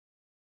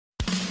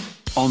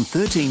On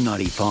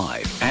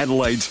 1395,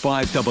 Adelaide's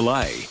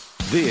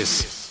 5AA,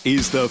 this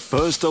is the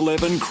First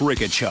 11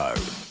 Cricket Show.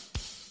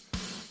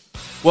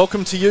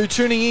 Welcome to you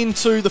tuning in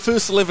to the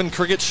First 11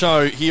 Cricket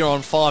Show here on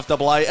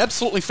 5AA.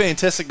 Absolutely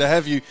fantastic to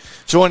have you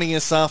joining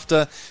us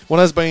after what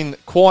has been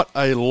quite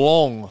a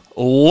long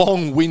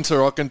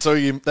winter, I can tell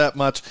you that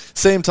much.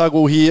 Sam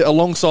Tugwell here,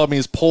 alongside me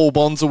is Paul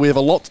Bonza. We have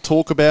a lot to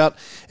talk about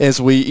as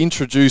we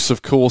introduce,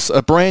 of course,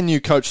 a brand new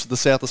coach to the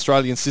South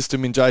Australian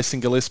system in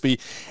Jason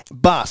Gillespie,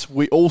 but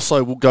we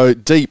also will go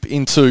deep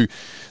into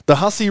the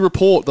Hussey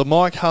report, the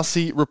Mike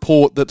Hussey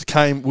report that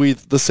came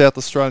with the South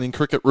Australian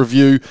Cricket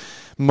Review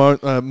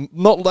not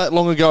that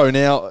long ago.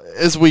 Now,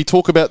 as we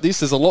talk about this,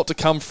 there's a lot to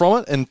come from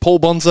it. And Paul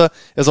Bonza,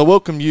 as I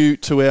welcome you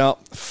to our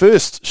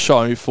first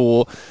show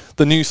for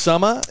the new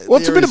summer. Well,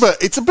 it's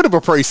a bit of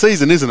a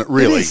pre-season, isn't it?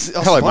 Really. It is,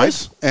 Hello,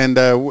 mate, and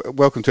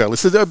welcome to our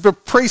listeners. A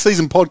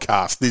pre-season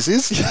podcast. This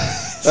is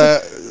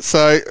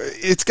so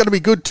it's going to be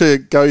good to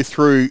go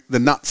through the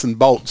nuts and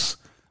bolts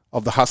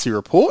of the Hussey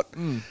report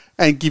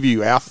and give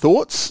you our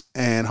thoughts,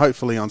 and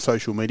hopefully on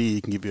social media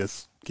you can give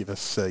us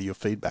your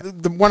feedback.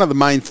 One of the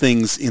main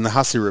things in the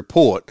Hussey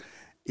report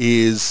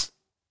is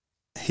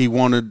he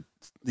wanted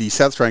the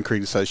South Australian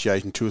Cricket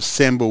Association to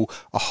assemble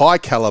a high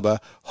calibre,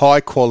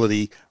 high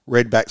quality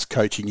Redbacks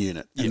coaching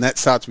unit. Yep. And that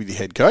starts with your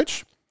head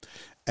coach.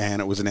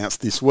 And it was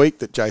announced this week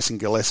that Jason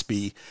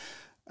Gillespie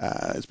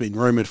has been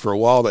rumoured for a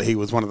while that he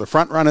was one of the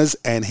front runners,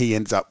 and he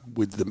ends up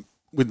with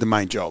the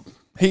main job.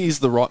 He is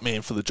the right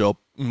man for the job,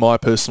 in my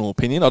personal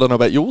opinion. I don't know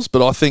about yours,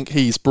 but I think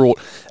he's brought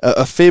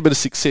a fair bit of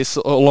success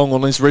along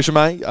on his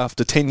resume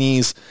after 10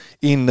 years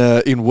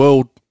in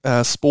world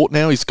sport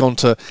now. He's gone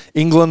to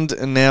England,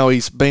 and now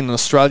he's been in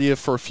Australia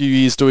for a few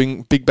years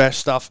doing Big Bash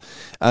stuff,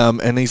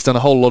 and he's done a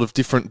whole lot of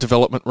different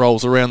development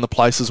roles around the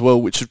place as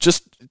well, which have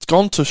just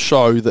gone to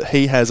show that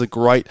he has a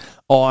great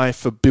eye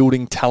for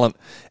building talent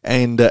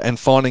and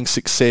finding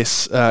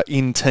success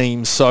in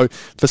teams. So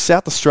for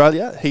South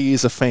Australia, he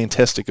is a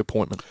fantastic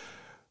appointment.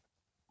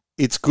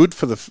 It's good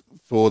for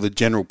the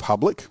general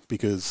public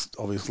because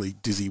obviously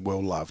Dizzy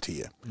well loved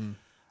here.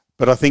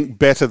 But I think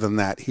better than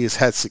that, he has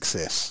had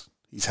success.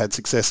 He's had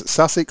success at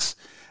Sussex,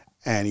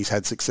 and he's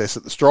had success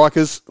at the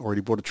Strikers,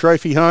 already brought a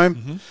trophy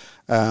home.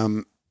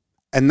 And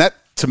that,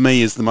 to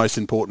me, is the most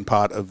important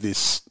part of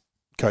this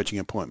coaching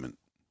appointment,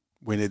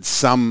 when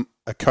it's a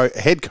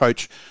head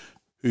coach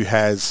who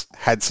has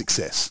had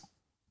success,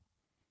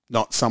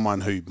 not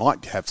someone who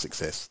might have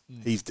success.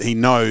 He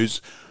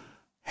knows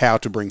how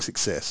to bring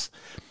success.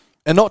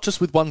 And not just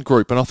with one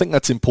group, and I think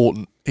that's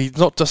important. He's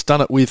not just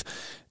done it with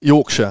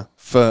Yorkshire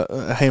for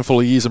a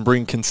handful of years and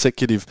bring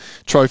consecutive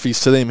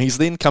trophies to them. He's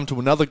then come to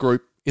another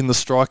group in the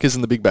Strikers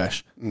and the Big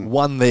Bash,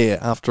 won there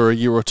after a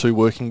year or two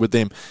working with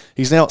them.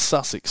 He's now at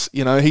Sussex.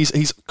 You know,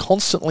 he's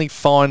constantly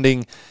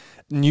finding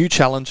new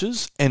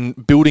challenges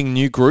and building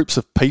new groups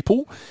of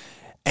people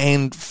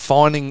and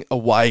finding a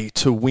way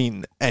to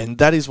win. And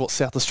that is what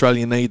South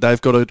Australia need. They've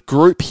got a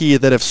group here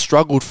that have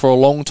struggled for a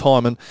long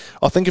time, and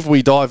I think if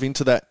we dive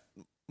into that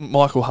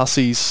Michael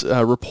Hussey's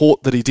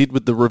report that he did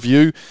with the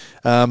review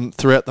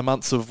throughout the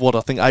months of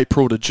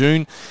April to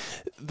June,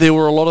 there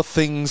were a lot of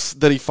things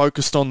that he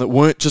focused on that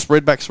weren't just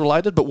Redbacks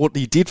related, but what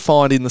he did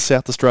find in the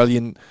South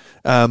Australian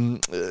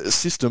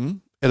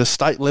system at a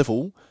state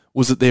level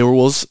was that there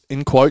was,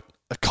 in quote,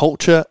 a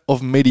culture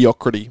of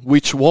mediocrity,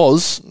 which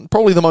was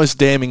probably the most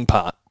damning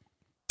part.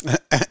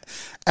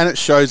 And it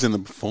shows in the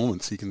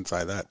performance, you can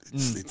say that.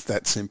 It's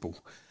that simple.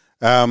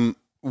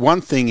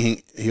 One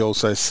thing he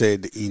also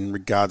said in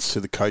regards to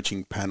the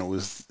coaching panel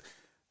is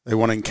they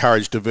want to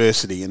encourage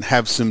diversity and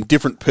have some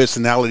different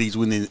personalities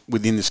within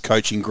this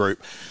coaching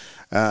group.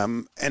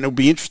 And it'll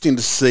be interesting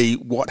to see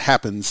what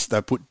happens.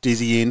 They put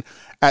Dizzy in.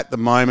 At the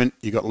moment,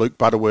 you've got Luke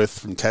Butterworth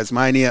from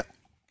Tasmania,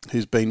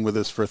 who's been with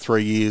us for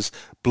 3 years.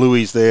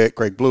 Bluey's there,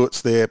 Greg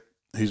Blewett's there,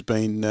 who's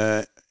been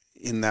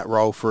in that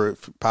role for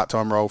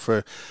part-time role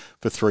for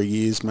 3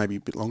 years, maybe a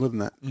bit longer than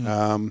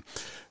that.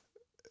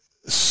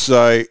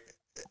 So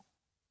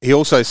he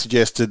also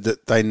suggested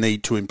that they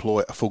need to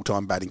employ a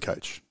full-time batting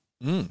coach.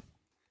 I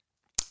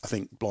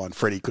think Blind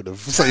Freddie could have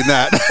seen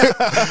that.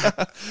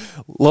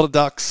 A lot of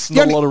ducks,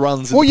 not a lot of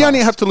runs. Well, you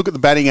only have to look at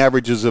the batting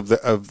averages of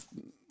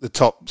the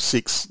top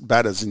 6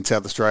 batters in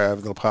South Australia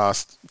over the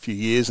past few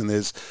years, and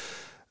there's,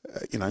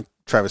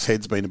 Travis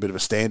Head's been a bit of a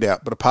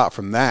standout. But apart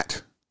from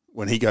that,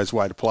 when he goes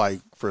away to play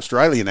for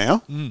Australia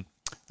now,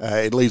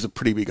 it leaves a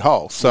pretty big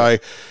hole. So,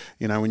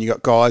 when you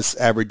got guys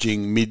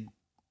averaging mid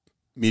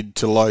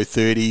to low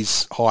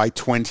 30s, high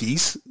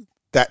 20s,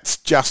 that's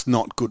just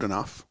not good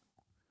enough.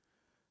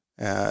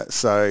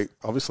 So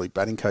obviously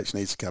batting coach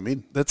needs to come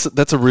in.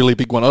 That's a really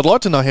big one. I'd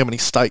like to know how many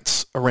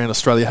states around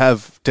Australia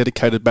have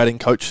dedicated batting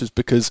coaches,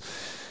 because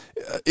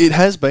it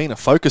has been a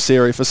focus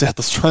area for South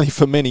Australia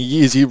for many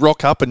years. You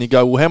rock up and you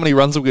go, well, how many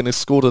runs are we going to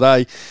score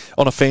today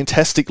on a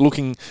fantastic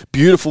looking,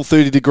 beautiful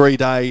 30-degree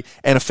day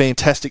and a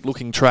fantastic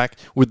looking track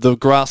with the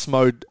grass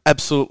mowed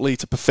absolutely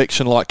to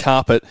perfection like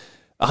carpet?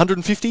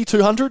 150,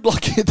 200?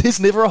 Like, there's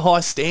never a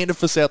high standard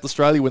for South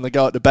Australia when they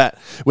go out to bat,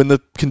 when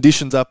the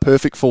conditions are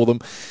perfect for them.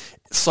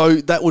 So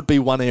that would be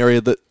one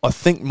area that I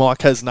think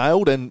Mike has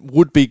nailed and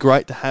would be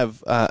great to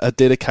have a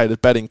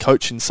dedicated batting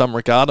coach in some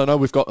regard. I know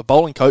we've got a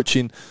bowling coach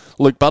in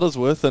Luke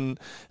Buttersworth, and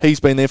he's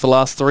been there for the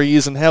last 3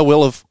 years, and how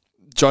well have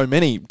Joe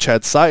Many,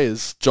 Chad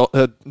Sayers,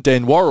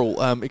 Dan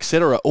Worrell,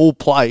 etc., all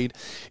played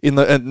in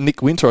and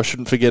Nick Winter, I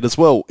shouldn't forget as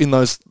well, in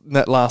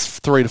that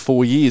last 3 to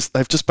 4 years.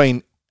 They've just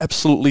been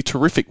absolutely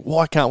terrific.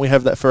 Why can't we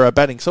have that for our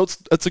batting? So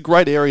it's a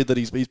great area that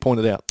he's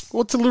pointed out.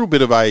 Well, it's a little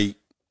bit of a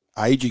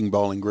aging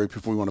bowling group,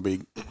 if we want to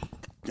be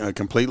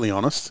completely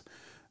honest.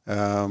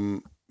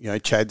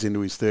 Chad's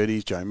into his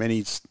 30s, Joe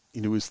Many's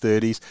into his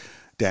 30s,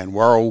 Dan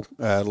Worrell,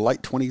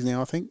 late 20s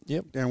now, I think.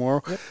 Yep. Dan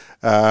Worrell. Yep.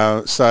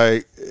 So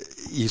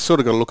you sort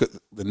of got to look at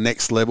the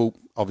next level.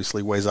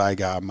 Obviously, Wes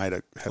Agar had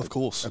a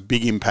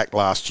big impact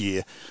last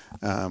year,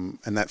 and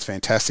that's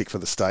fantastic for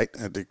the state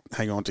to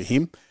hang on to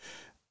him.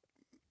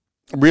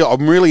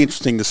 I'm really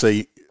interested to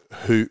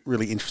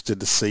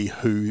see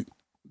who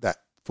that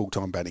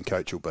full-time batting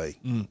coach will be.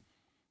 Mm.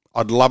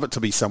 I'd love it to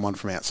be someone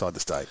from outside the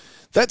state.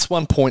 That's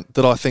one point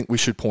that I think we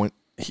should point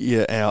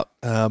here out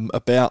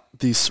about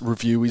this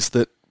review is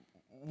that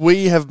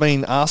we have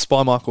been asked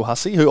by Michael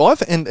Hussey, who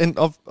I've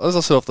as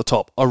I said off the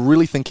top, I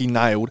really think he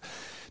nailed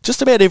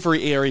just about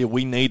every area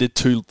we needed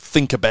to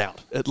think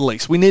about, at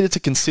least. We needed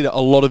to consider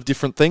a lot of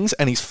different things,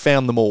 and he's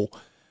found them all.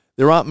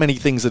 There aren't many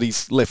things that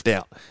he's left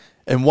out.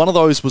 And one of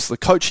those was the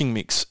coaching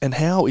mix and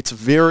how it's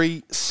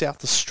very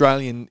South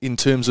Australian in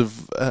terms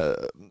of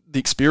the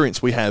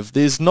experience we have.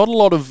 There's not a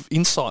lot of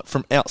insight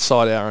from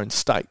outside our own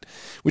state,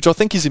 which I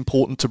think is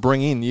important to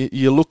bring in.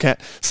 You look at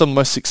some of the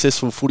most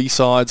successful footy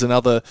sides and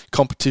other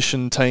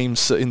competition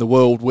teams in the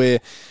world where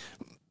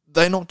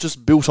they're not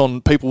just built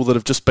on people that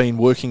have just been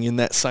working in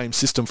that same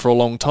system for a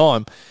long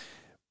time.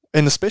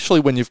 And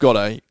especially when you've got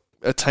a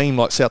team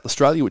like South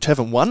Australia, which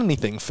haven't won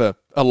anything for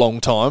a long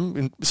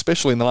time,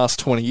 especially in the last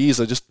 20 years,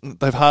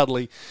 they've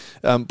hardly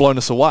blown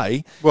us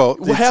away. Well,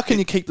 how can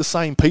you keep the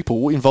same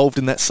people involved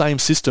in that same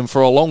system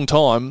for a long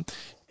time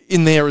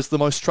in there as the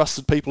most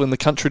trusted people in the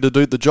country to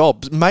do the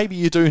job? Maybe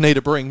you do need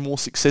to bring more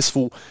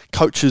successful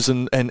coaches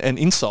and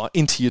insight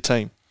into your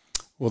team.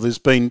 Well, there's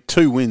been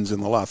 2 wins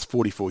in the last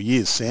 44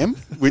 years, Sam,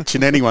 which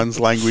in anyone's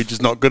language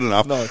is not good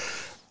enough. No.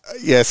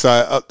 Yeah,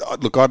 so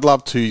look, I'd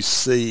love to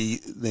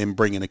see them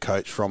bring in a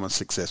coach from a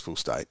successful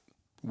state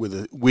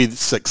with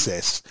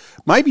success.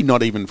 Maybe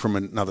not even from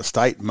another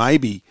state.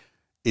 Maybe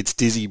it's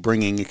Dizzy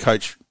bringing a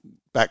coach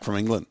back from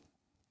England.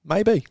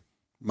 Maybe.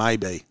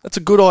 That's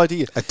a good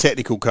idea. A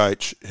technical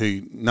coach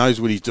who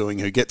knows what he's doing,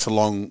 who gets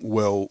along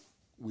well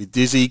with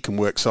Dizzy, can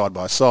work side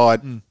by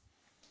side. Mm.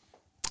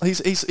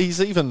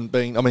 He's even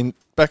been,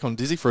 back on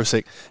Dizzy for a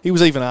sec, he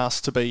was even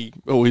asked to be,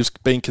 or he was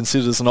being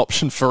considered as an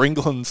option for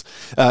England's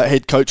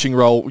head coaching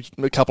role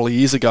a couple of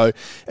years ago,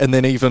 and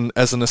then even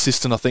as an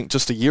assistant, I think,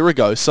 just a year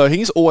ago. So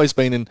he's always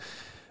been in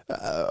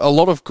a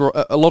lot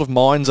of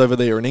minds over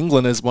there in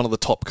England as one of the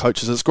top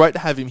coaches. It's great to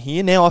have him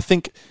here. Now I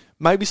think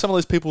maybe some of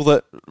those people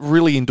that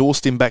really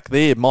endorsed him back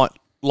there might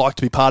like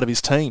to be part of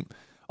his team.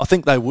 I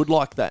think they would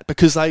like that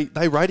because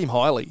they rate him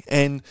highly.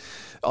 And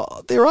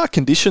there are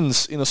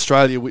conditions in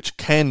Australia which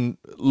can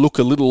look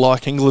a little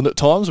like England at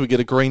times. We get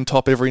a green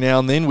top every now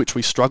and then, which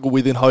we struggle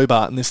with in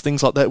Hobart, and there's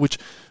things like that which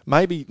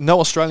maybe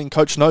no Australian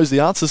coach knows the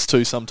answers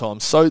to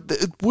sometimes. So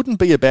it wouldn't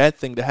be a bad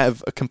thing to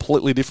have a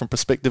completely different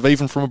perspective,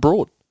 even from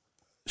abroad.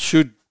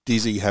 Should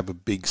Dizzy have a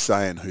big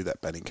say in who that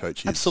batting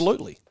coach is?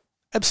 Absolutely.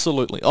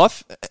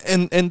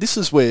 And this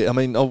is where,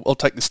 I'll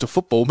take this to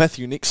football.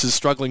 Matthew Nicks is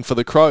struggling for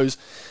the Crows.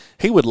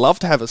 He would love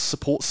to have a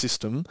support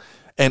system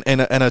and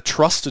a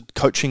trusted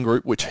coaching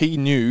group, which he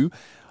knew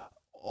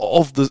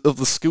of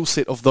the skill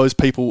set of those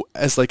people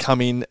as they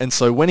come in. And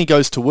so when he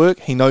goes to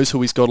work, he knows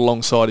who he's got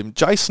alongside him.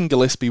 Jason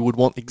Gillespie would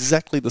want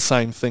exactly the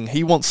same thing.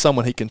 He wants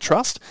someone he can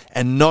trust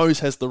and knows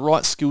has the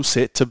right skill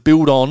set to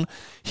build on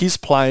his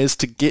players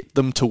to get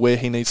them to where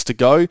he needs to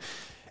go,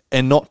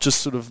 and not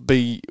just sort of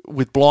be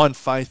with blind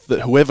faith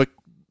that whoever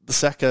the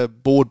Saka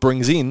board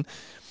brings in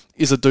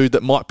is a dude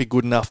that might be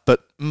good enough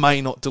but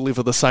may not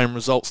deliver the same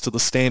results to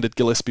the standard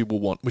Gillespie will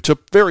want, which are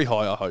very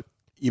high, I hope.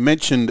 You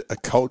mentioned a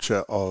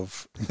culture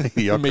of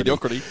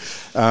mediocrity.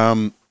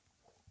 That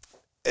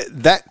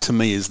to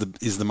me is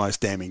the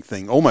most damning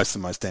thing, almost the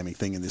most damning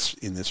thing in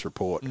this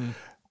report. Mm.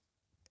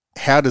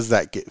 How does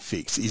that get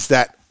fixed? Is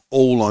that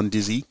all on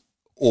Dizzy,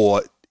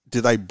 or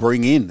do they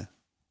bring in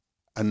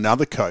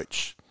another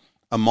coach,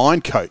 a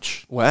mind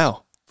coach?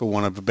 Wow, for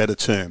want of a better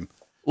term.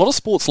 A lot of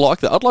sports like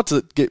that. I'd like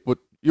to get what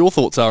your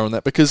thoughts are on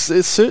that, because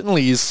there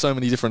certainly is so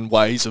many different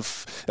ways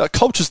of...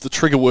 culture's the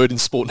trigger word in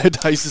sport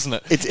nowadays, isn't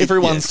it? It's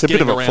a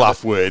bit of a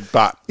fluff word,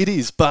 but... It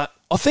is, but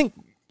I think,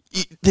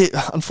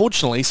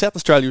 unfortunately, South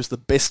Australia is the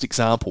best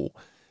example,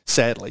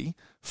 sadly,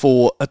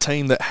 for a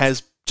team that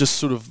has just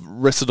sort of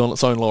rested on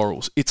its own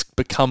laurels. It's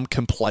become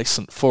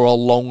complacent for a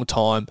long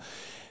time,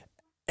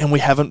 and we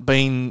haven't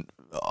been...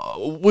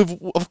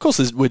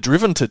 we're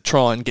driven to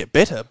try and get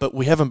better, but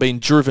we haven't been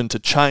driven to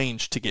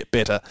change to get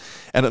better.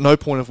 And at no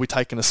point have we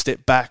taken a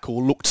step back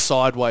or looked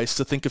sideways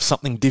to think of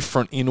something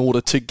different in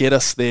order to get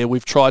us there.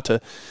 We've tried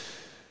to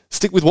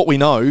stick with what we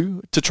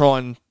know to try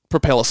and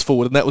propel us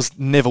forward, and that was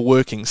never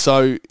working.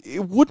 So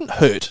it wouldn't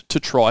hurt to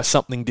try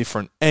something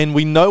different. And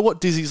we know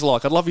what Dizzy's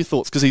like. I'd love your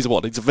thoughts, because he's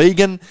what? He's a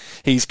vegan.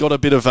 He's got a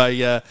bit of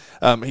a...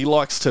 he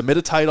likes to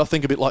meditate, I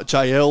think, a bit like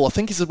JL. I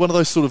think he's one of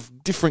those sort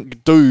of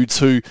different dudes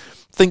who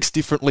thinks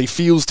differently,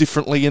 feels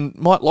differently, and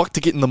might like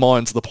to get in the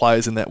minds of the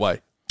players in that way.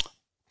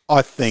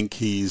 I think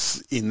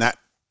he's in that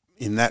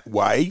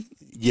way.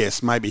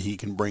 Yes, maybe he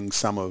can bring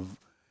some of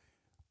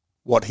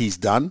what he's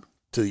done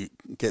to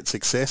get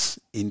success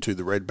into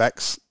the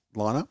Redbacks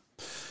lineup.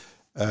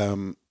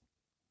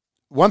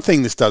 One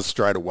thing this does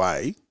straight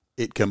away,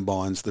 it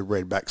combines the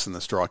Redbacks and the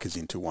Strikers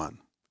into one.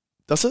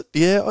 Does it?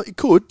 Yeah, it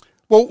could.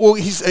 Well,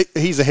 he's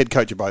a head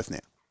coach of both now.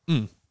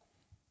 Mm.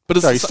 But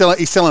so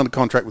he's still under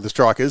contract with the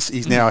Strikers.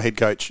 He's now a head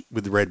coach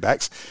with the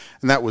Redbacks,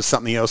 and that was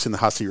something else in the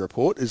Hussey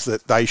report, is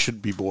that they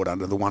should be brought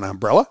under the one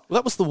umbrella. Well,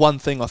 that was the one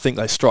thing I think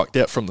they striked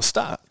out from the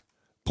start.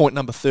 Point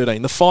number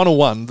 13, the final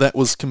one, that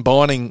was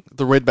combining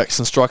the Redbacks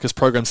and Strikers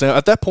programs. Now,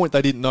 at that point,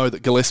 they didn't know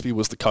that Gillespie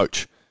was the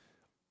coach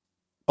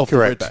of the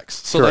Redbacks,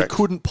 so they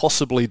couldn't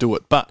possibly do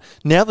it. But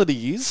now that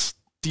he is,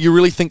 do you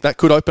really think that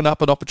could open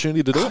up an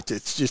opportunity to do it?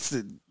 It's just,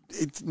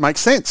 it makes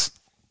sense.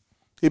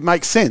 It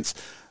makes sense.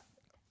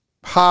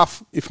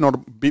 Half, if not a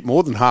bit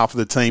more than half of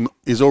the team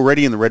is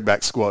already in the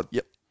Redback squad.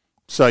 Yep.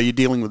 So you're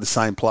dealing with the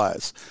same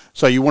players.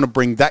 So you want to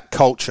bring that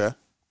culture,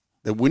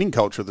 the winning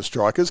culture of the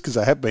Strikers, because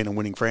they have been a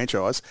winning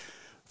franchise,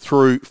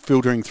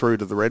 filtering through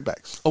to the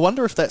Redbacks. I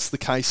wonder if that's the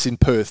case in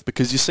Perth,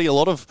 because you see a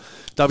lot of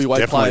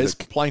WA players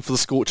playing for the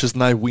Scorchers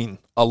and they win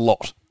a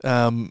lot.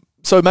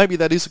 So maybe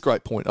that is a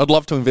great point. I'd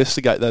love to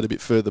investigate that a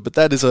bit further, but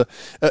that is an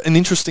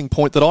interesting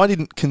point that I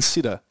didn't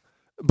consider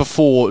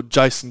before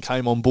Jason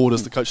came on board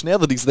as the coach. Now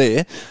that he's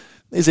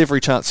there's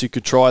every chance you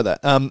could try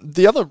that.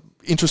 The other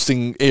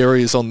interesting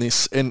areas on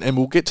this, and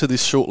we'll get to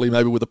this shortly,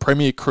 maybe with the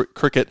Premier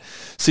Cricket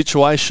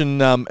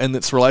situation and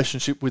its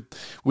relationship with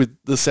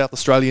the South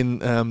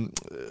Australian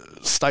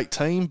state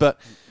team. But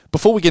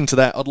before we get into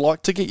that, I'd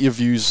like to get your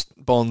views,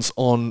 Bonds,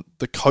 on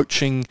the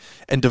coaching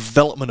and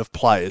development of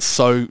players.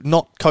 So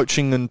not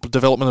coaching and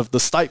development of the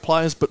state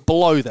players, but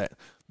below that,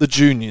 the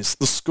juniors,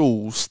 the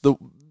schools, the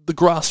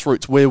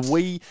grassroots, where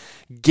we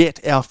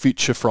get our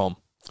future from.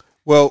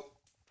 Well,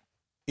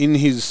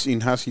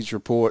 in Hussey's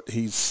report,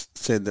 he's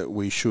said that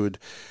we should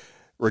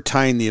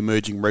retain the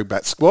emerging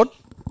Redback squad,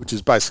 which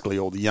is basically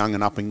all the young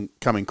and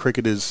up-and-coming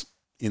cricketers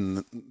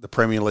in the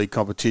Premier League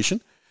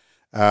competition.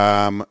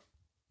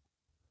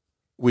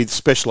 With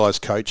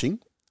specialised coaching,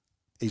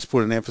 he's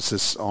put an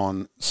emphasis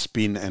on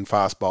spin and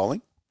fast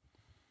bowling.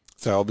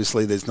 So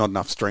obviously there's not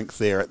enough strength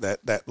there at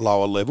that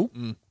lower level.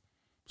 Mm.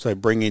 So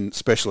bring in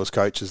specialist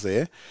coaches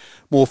there.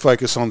 More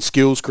focus on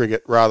skills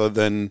cricket rather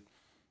than,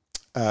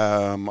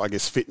 I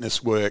guess,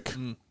 fitness work,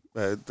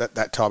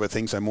 that type of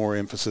thing. So more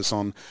emphasis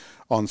on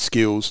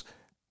skills.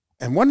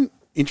 And one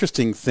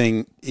interesting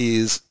thing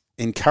is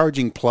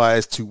encouraging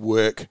players to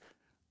work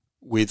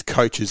with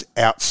coaches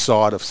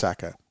outside of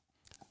Saka.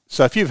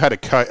 So if you've had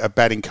a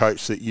batting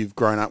coach that you've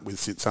grown up with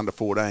since under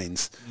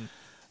 14s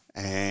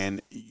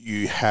and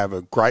you have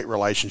a great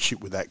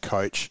relationship with that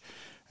coach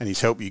and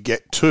he's helped you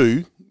get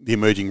to the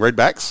emerging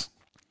Redbacks,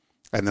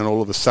 and then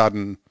all of a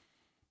sudden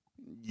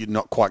you're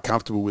not quite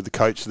comfortable with the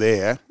coach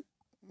there,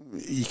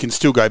 you can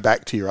still go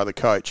back to your other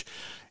coach.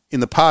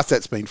 In the past,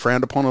 that's been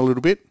frowned upon a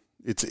little bit.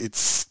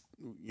 It's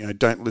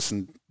don't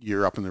listen,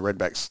 you're up in the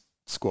Redbacks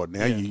squad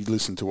now. Yeah. You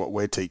listen to what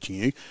we're teaching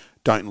you.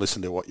 Don't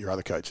listen to what your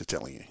other coach is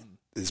telling you.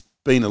 There's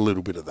been a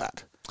little bit of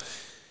that.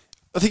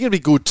 I think it'd be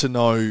good to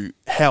know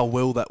how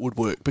well that would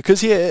work,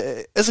 because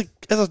as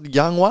a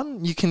young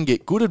one, you can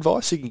get good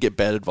advice, you can get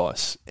bad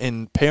advice,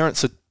 and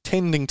parents are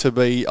tending to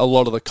be a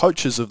lot of the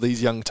coaches of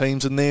these young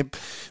teams, and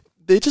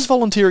they're just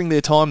volunteering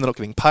their time. They're not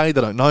getting paid.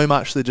 They don't know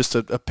much. They're just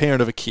a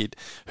parent of a kid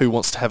who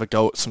wants to have a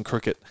go at some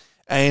cricket,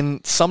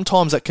 and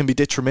sometimes that can be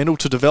detrimental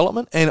to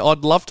development. And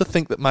I'd love to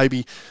think that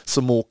maybe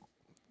some more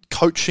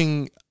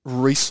coaching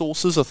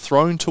resources are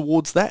thrown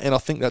towards that, and I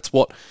think that's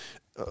what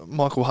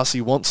Michael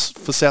Hussey wants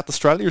for South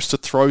Australia, is to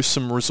throw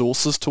some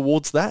resources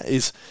towards that.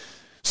 Is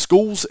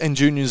schools and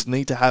juniors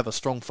need to have a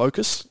strong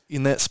focus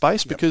in that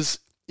space, because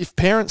if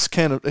parents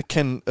can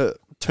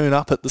turn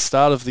up at the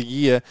start of the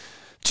year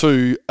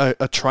to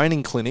a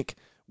training clinic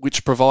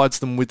which provides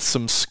them with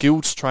some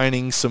skills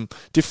training, some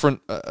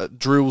different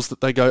drills that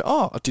they go,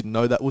 oh, I didn't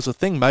know that was a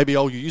thing. Maybe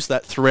I'll use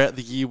that throughout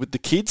the year with the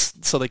kids,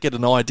 so they get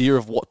an idea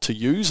of what to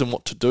use and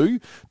what to do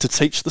to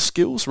teach the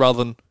skills, rather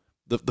than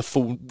the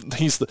full,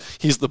 here's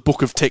the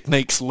book of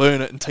techniques,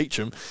 learn it and teach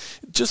them.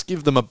 Just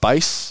give them a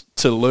base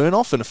to learn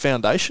off and a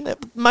foundation.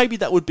 Maybe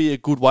that would be a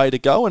good way to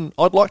go, and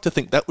I'd like to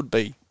think that would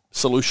be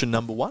solution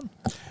number one.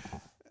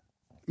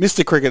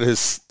 Mr. Cricket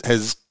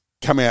has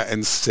come out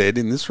and said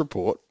in this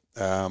report,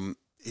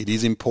 it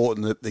is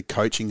important that the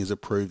coaching is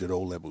approved at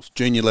all levels,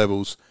 junior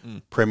levels,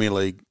 Premier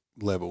League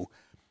level.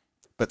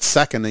 But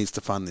Saka needs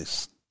to fund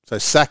this. So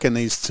Saka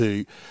needs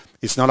to,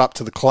 it's not up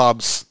to the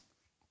clubs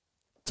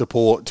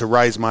to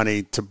raise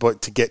money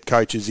to get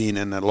coaches in,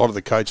 and a lot of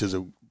the coaches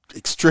are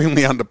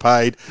extremely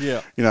underpaid.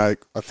 Yeah. You know,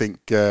 I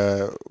think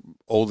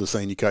all the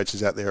senior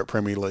coaches out there at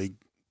Premier League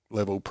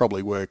level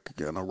probably work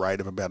on a rate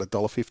of about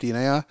 $1.50 an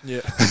hour.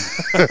 Yeah.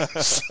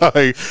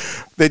 So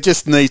there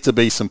just needs to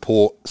be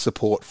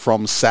support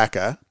from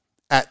Saka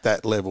at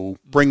that level.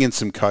 Bring in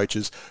some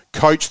coaches,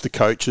 coach the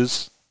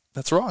coaches.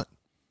 That's right.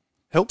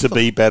 Help to them.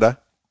 be better,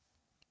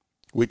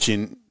 which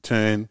in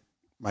turn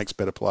makes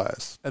better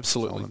players.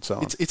 Absolutely. So on and so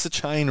on. It's a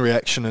chain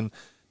reaction, and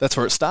that's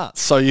where it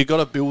starts. So you've got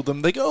to build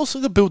them. They also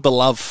got to build the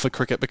love for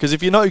cricket, because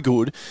if you're no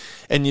good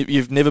and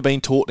you've never been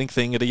taught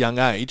anything at a young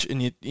age,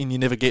 and you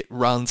never get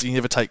runs, you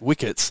never take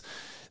wickets,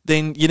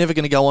 then you're never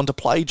going to go on to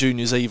play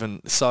juniors even.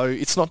 So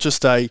it's not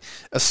just a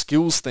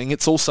skills thing,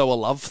 it's also a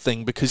love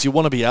thing, because you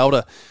want to be able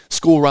to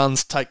score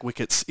runs, take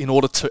wickets in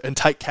order to, and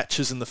take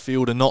catches in the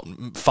field and not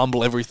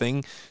fumble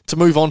everything to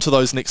move on to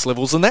those next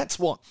levels. And that's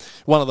what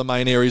one of the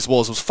main areas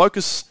was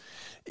focus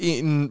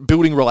in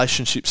building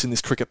relationships in this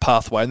cricket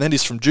pathway, and that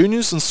is from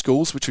juniors and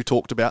schools, which we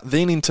talked about,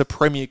 then into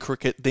Premier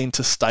Cricket, then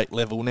to state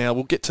level. Now,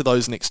 we'll get to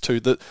those next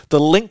two. The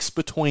links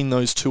between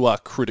those two are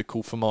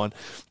critical for mine.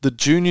 The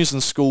juniors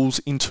and schools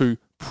into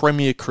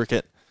Premier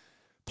Cricket.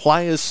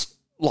 Players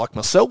like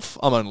myself,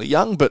 I'm only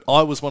young, but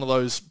I was one of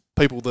those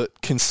people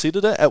that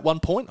considered it at one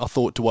point. I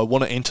thought, do I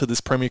want to enter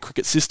this Premier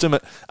Cricket system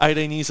at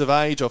 18 years of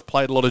age? I've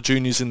played a lot of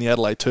juniors in the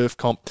Adelaide Turf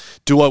Comp.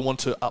 Do I want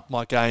to up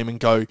my game and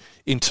go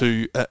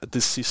into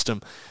this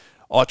system?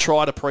 I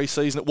tried a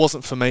pre-season. It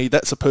wasn't for me.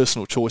 That's a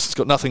personal choice. It's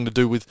got nothing to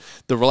do with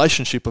the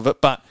relationship of it,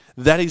 but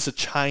that is a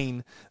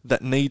chain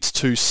that needs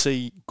to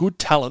see good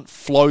talent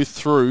flow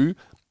through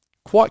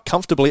quite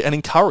comfortably and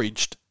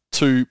encouraged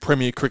to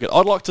Premier Cricket.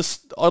 I'd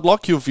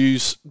like your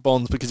views,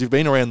 Bonds, because you've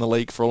been around the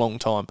league for a long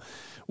time,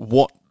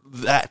 what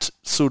that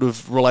sort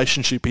of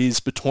relationship is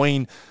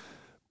between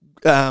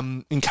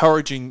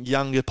encouraging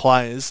younger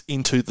players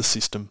into the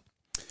system.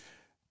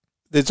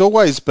 There's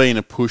always been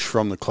a push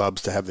from the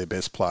clubs to have their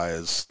best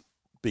players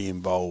be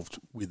involved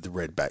with the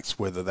Redbacks,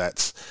 whether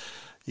that's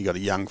you got a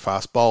young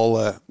fast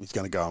bowler, he's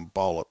going to go and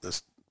bowl at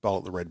the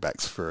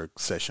Redbacks for a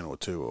session or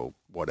two or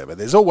whatever.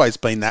 There's always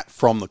been that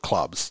from the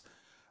clubs.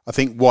 I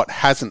think what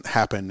hasn't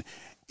happened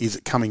is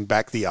it coming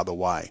back the other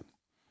way.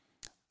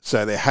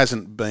 So there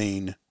hasn't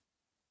been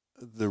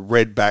the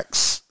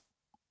Redbacks,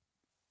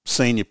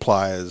 senior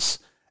players,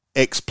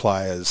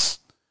 ex-players,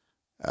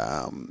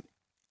 and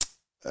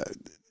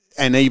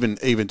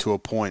even to a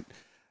point,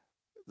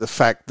 the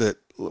fact that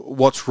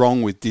what's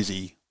wrong with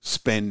Dizzy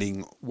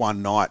spending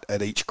one night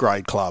at each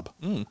grade club,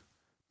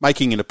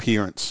 making an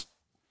appearance.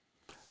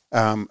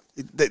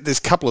 There's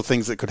a couple of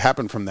things that could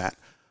happen from that.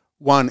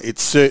 One, it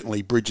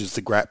certainly bridges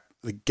the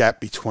gap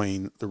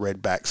between the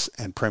Redbacks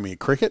and Premier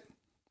Cricket.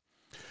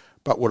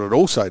 But what it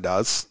also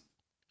does,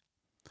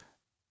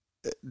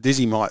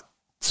 Dizzy might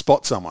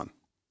spot someone.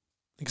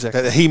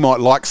 Exactly. That he might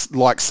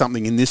like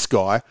something in this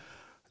guy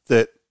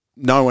that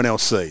no one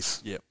else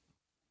sees. Yep.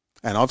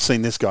 And I've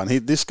seen this guy,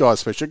 and this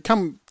guy's special.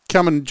 Come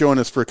and join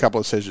us for a couple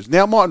of sessions.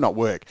 Now, it might not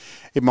work.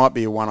 It might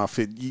be a one-off.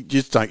 You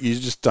just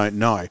don't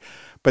know.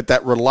 But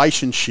that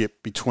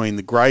relationship between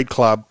the grade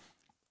club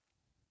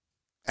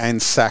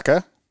and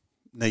Saka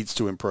needs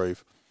to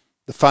improve.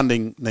 The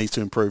funding needs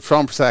to improve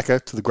from Saka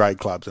to the grade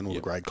clubs, and all the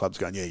grade clubs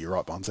going, yeah, you're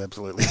right, Bonds,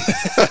 absolutely.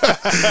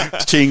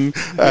 Ching.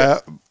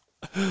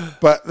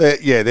 But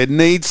there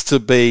needs to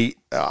be,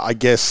 I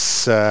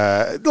guess,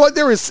 like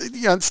there is.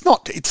 It's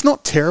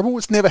not terrible.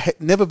 It's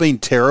never been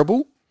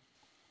terrible,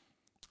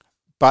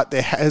 but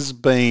there has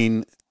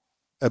been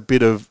a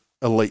bit of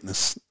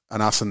eliteness,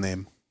 and us and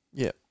them.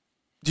 Yeah.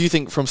 Do you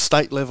think from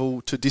state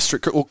level to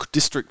district, or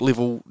district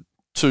level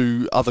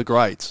to other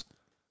grades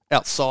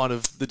outside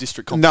of the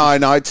district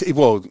competition? No.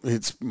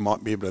 It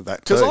might be a bit of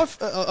that too. Because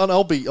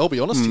I'll be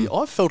honest here,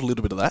 I've felt a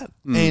little bit of that,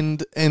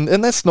 and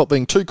that's not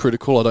being too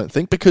critical, I don't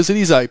think, because it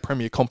is a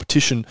premier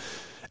competition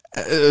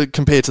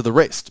compared to the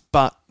rest.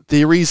 But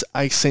there is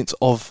a sense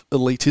of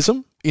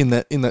elitism in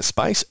that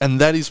space, and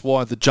that is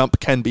why the jump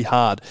can be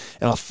hard.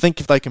 And I think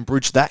if they can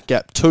bridge that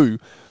gap too,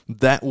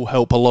 that will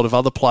help a lot of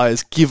other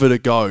players give it a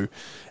go.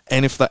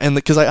 And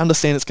because they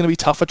understand it's going to be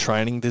tougher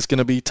training, there's going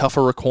to be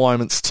tougher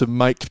requirements to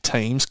make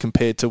teams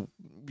compared to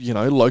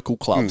local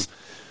clubs.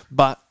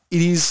 But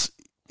it is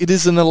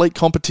an elite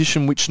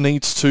competition which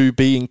needs to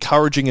be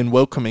encouraging and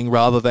welcoming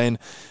rather than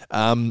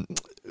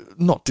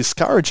not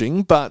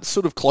discouraging, but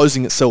sort of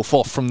closing itself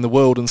off from the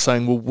world and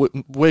saying, well,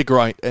 we're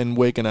great and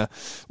we're gonna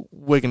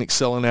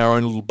excel in our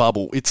own little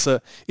bubble. It's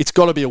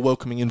got to be a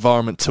welcoming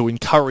environment to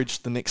encourage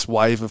the next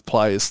wave of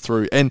players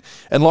through. And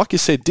like you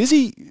said,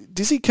 Dizzy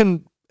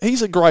can.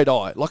 He's a great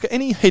eye. Like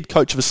any head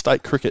coach of a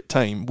state cricket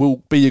team will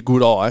be a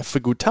good eye for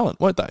good talent,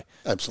 won't they?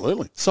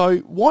 Absolutely. So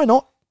why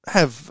not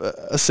have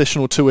a session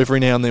or two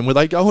every now and then where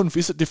they go and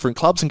visit different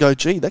clubs and go,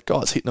 gee, that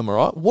guy's hitting them all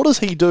right. What does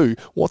he do?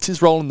 What's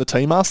his role in the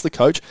team? Ask the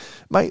coach.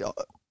 Mate,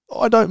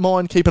 I don't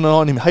mind keeping an eye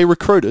on him. Hey,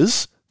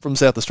 recruiters from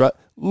South Australia,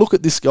 look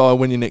at this guy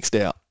when you're next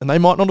out. And they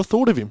might not have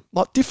thought of him.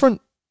 Like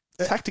different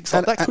tactics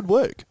like that could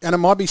work. And it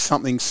might be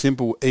something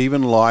simple,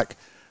 even like,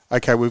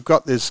 okay, we've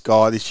got this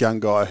young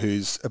guy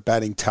who's a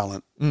batting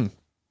talent.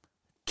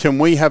 Can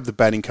we have the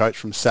batting coach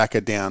from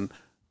Saka down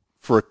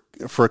for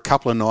a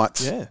couple of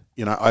nights? Yeah.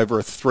 over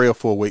a 3 or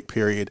 4 week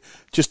period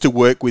just to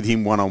work with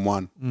him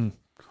one-on-one?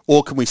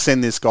 Or can we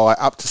send this guy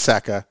up to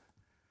Saka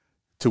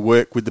to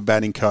work with the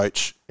batting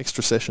coach?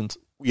 Extra sessions.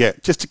 Yeah,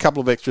 just a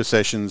couple of extra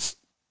sessions.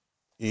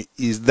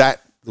 Is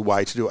that the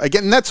way to do it?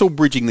 Again, that's all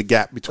bridging the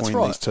gap between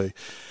these two.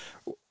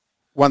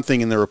 One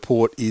thing in the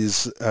report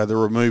is the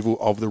removal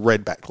of the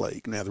Redback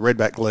League. Now, the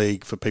Redback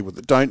League, for people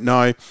that don't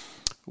know,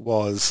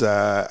 was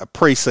a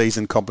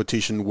pre-season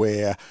competition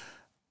where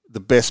the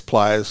best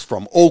players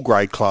from all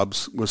grade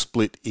clubs were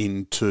split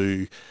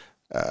into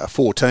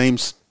 4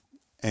 teams,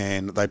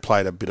 and they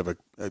played a bit of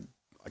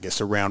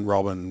a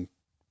round-robin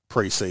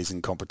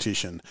pre-season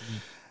competition.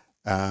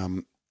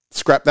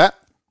 Scrap that.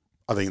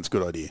 I think it's a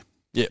good idea.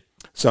 Yeah.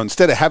 So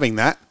instead of having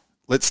that,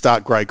 let's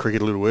start grade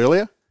cricket a little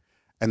earlier,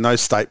 and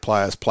those state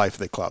players play for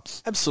their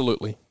clubs.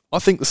 Absolutely. I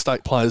think the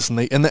state players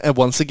need, and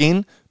once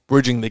again,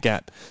 bridging the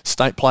gap.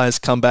 State players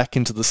come back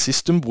into the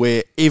system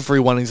where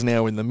everyone is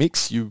now in the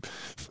mix. You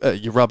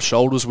rub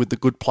shoulders with the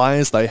good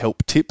players. They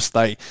help tips.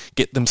 They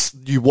get them.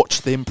 You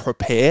watch them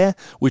prepare,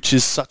 which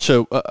is such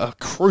a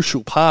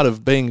crucial part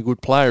of being a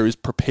good player, is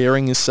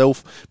preparing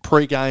yourself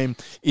pre-game,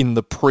 in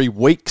the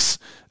pre-weeks,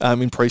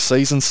 in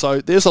pre-season.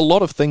 So there's a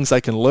lot of things they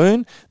can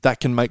learn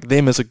that can make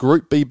them as a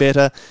group be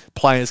better.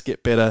 Players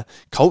get better.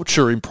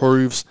 Culture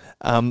improves.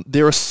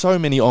 There are so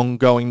many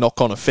ongoing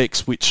knock-on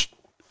effects which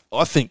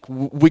I think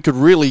we could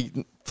really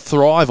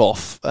thrive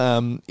off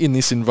in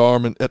this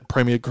environment at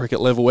Premier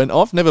Cricket level. And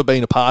I've never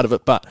been a part of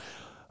it, but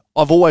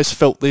I've always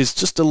felt there's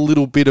just a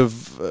little bit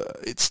of,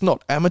 it's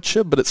not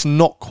amateur, but it's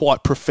not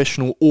quite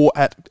professional or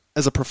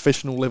as a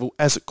professional level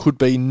as it could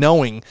be,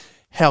 knowing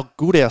how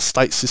good our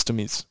state system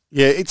is.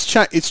 Yeah,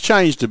 it's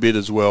changed a bit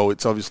as well.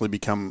 It's obviously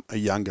become a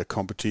younger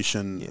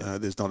competition. Yeah.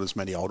 There's not as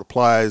many older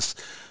players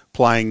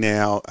playing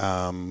now.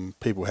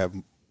 People have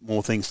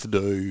more things to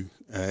do.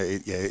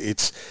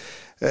 It's...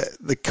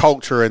 the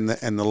culture and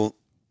the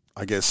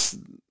I guess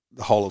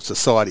the whole of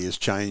society has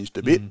changed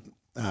a bit.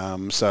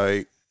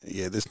 So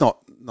yeah, there's not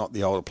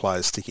the older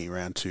players sticking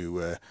around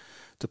to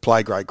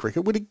play grade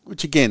cricket,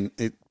 which again,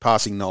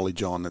 passing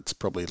knowledge on, it's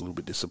probably a little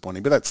bit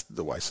disappointing, but that's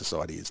the way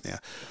society is now.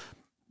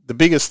 The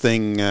biggest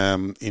thing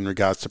in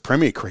regards to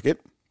Premier Cricket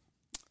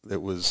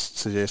that was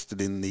suggested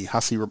in the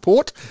Hussey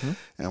report,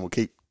 and we'll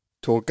keep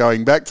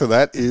going back to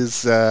that,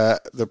 is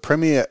the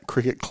Premier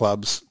Cricket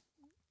clubs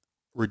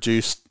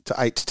reduced to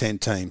 8 to 10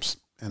 teams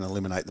and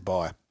eliminate the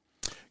bye.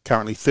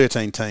 Currently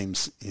 13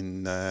 teams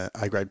in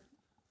A-grade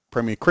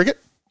Premier Cricket.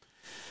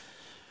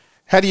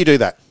 How do you do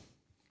that?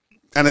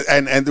 And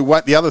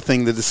the other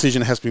thing, the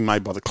decision has to be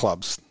made by the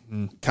clubs.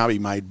 Can't be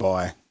made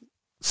by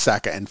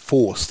Saka and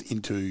forced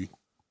into,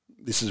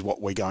 this is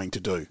what we're going to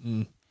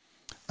do.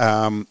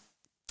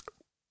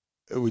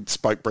 We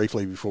spoke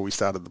briefly before we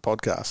started the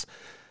podcast.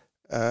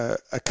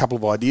 A couple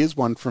of ideas.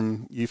 One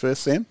from you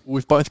first, Sam.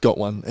 We've both got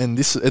one, and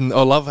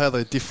I love how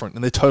they're different,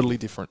 and they're totally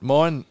different.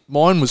 Mine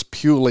was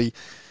purely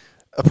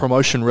a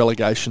promotion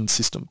relegation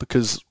system,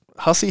 because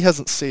Hussey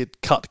hasn't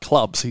said cut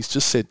clubs; he's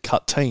just said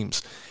cut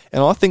teams,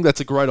 and I think that's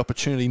a great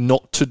opportunity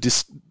not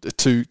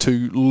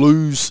to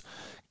lose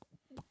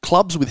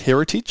clubs with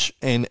heritage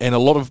and a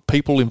lot of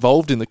people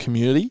involved in the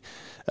community.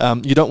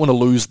 You don't want to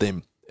lose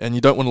them. And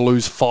you don't want to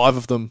lose 5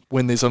 of them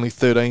when there's only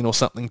 13 or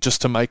something,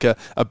 just to make a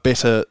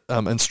better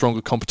and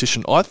stronger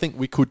competition. I think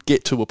we could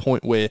get to a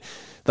point where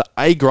the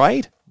A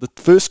grade, the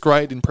first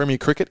grade in Premier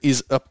Cricket,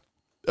 is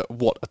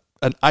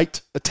an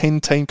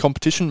 10 team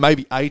competition.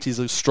 Maybe 8 is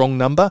a strong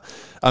number.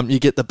 You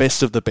get the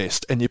best of the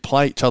best, and you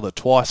play each other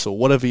twice or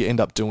whatever you end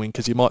up doing,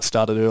 because you might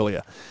start it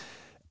earlier.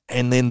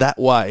 And then that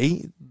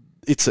way,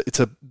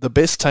 the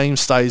best team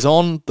stays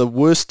on. The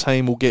worst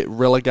team will get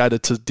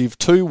relegated to Div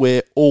 2,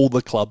 where all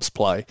the clubs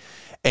play.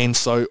 And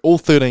so all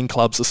 13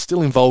 clubs are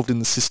still involved in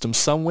the system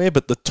somewhere,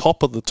 but the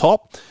top of the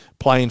top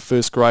play in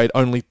first grade.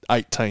 Only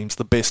 8 teams,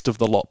 the best of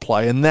the lot,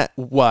 play. And that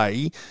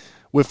way,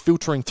 we're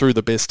filtering through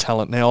the best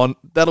talent now, and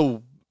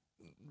that'll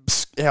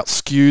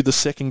out-skew the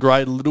second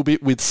grade a little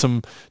bit with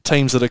some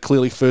teams that are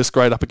clearly first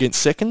grade up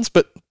against seconds,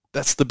 but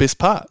that's the best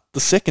part. The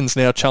seconds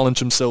now challenge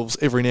themselves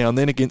every now and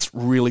then against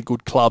really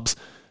good clubs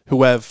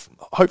who have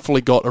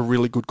hopefully got a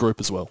really good group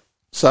as well.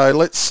 So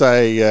let's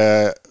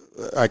say,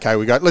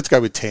 let's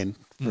go with 10.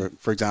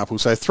 For example,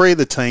 so 3 of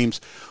the teams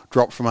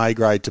drop from A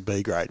grade to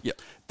B grade. Yep.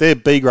 Their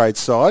B grade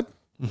side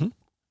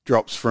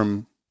drops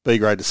from B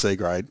grade to C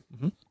grade,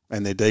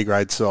 and their D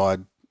grade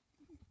side,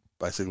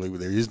 basically,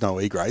 there is no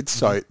E grade,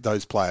 so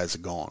those players are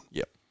gone.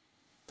 Yep.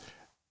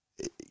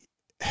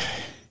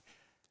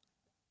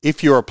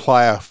 If you're a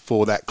player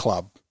for that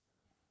club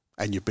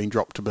and you've been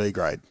dropped to B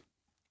grade,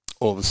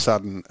 all of a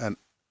sudden an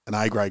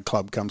A grade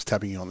club comes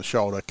tapping you on the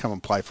shoulder, come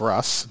and play for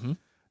us,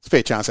 it's a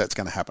fair chance that's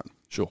going to happen.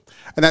 Sure.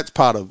 And that's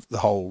part of the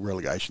whole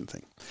relegation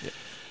thing.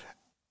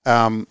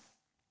 Yep.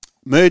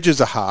 Mergers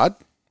are hard.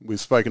 We've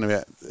spoken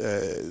about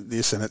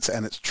this, and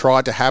it's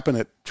tried to happen.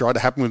 It tried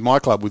to happen with my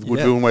club, with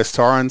Woodville and West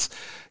Torrens,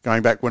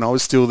 going back when I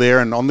was still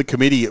there and on the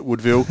committee at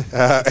Woodville.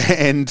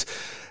 And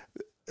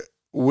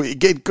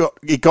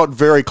it got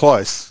very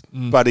close.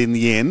 But in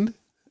the end,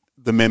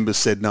 the members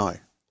said no.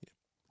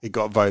 It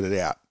got voted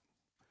out.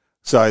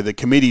 So the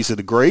committees had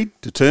agreed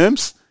to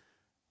terms.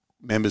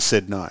 Members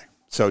said no,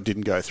 so it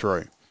didn't go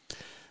through.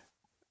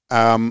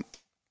 There's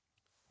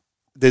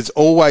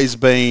always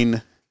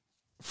been,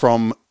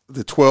 from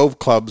the 12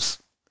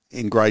 clubs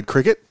in grade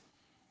cricket,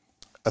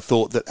 a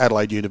thought that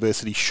Adelaide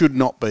University should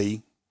not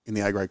be in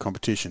the A-grade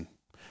competition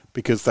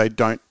because they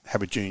don't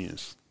have a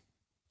juniors.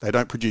 They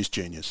don't produce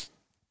juniors.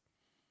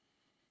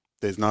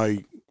 There's no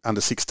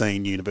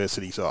under-16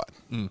 university side.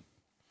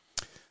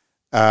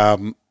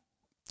 I'm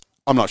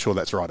not sure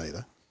that's right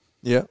either.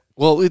 Yeah.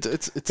 Well,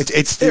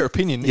 it's their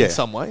opinion in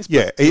some ways.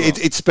 Yeah,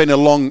 it's been a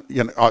long.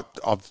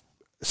 I've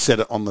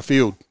said it on the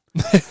field.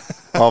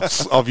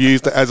 I've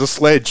used it as a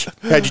sledge.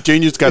 How'd your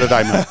juniors go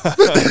today, mate?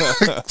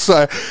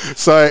 so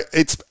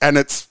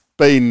it's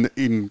been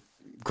in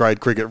grade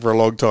cricket for a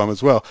long time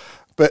as well.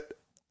 But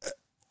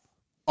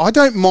I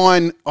don't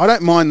mind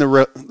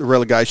the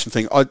relegation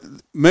thing.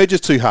 Merge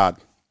is too hard.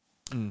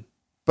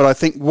 But I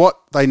think what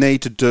they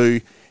need to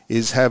do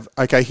is have,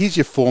 okay, here's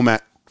your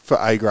format for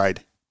A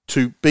grade.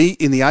 To be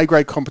in the A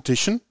grade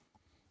competition,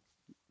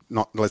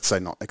 let's say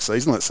not next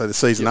season, let's say the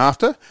season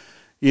after,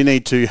 you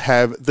need to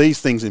have these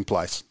things in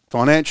place.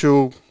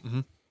 Financial,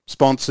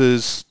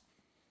 sponsors,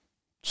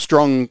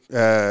 strong,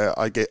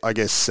 I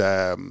guess,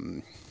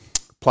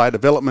 player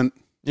development.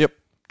 Yep.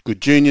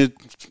 Good junior,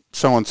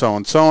 so on.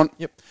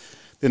 Yep.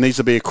 There needs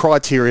to be a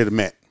criteria to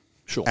met.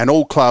 Sure. And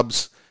all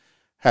clubs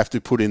have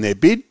to put in their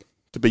bid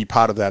to be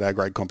part of that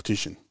A-grade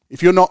competition.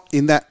 If you're not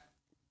in that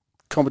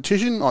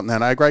competition, not in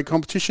that A-grade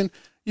competition,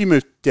 you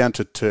move down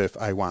to Turf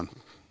A1.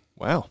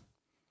 Wow.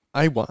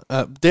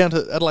 A1. Down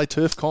to Adelaide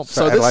Turf Comp.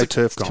 So Adelaide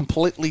Turf Comp.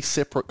 Completely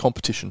separate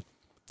competition.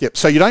 Yep.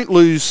 So you don't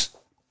lose,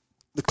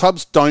 the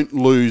clubs don't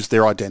lose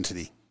their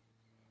identity.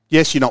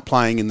 Yes, you're not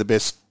playing in the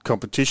best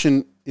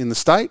competition in the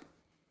state,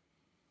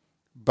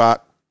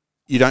 but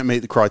you don't meet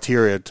the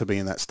criteria to be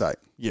in that state.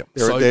 Yeah.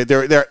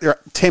 There are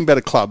 10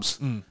 better clubs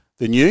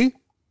than you,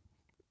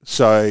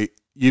 so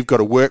you've got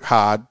to work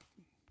hard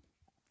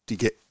to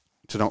get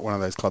to knock one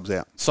of those clubs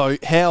out. So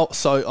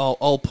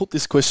I'll put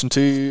this question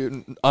to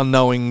you,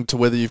 unknowing to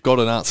whether you've got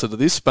an answer to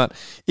this, but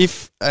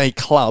if a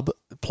club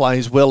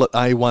plays well at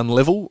A1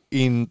 level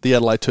in the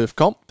Adelaide Turf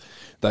Comp,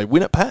 they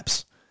win it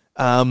perhaps,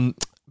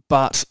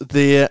 but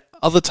their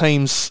other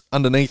teams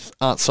underneath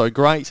aren't so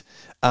great,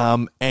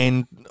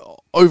 and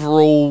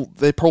overall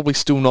they're probably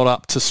still not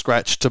up to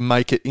scratch to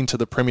make it into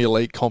the Premier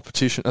League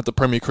competition, at the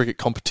Premier Cricket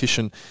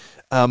competition.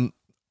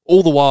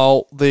 All the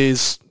while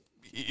there's,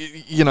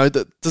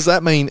 does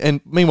that mean,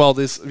 and meanwhile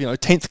there's,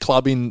 10th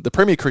club in the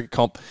Premier Cricket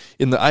comp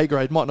in the A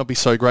grade might not be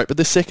so great, but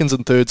their seconds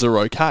and thirds are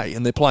okay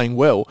and they're playing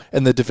well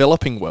and they're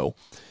developing well.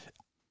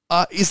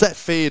 Is that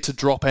fair to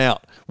drop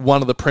out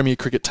one of the Premier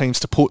Cricket teams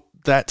to put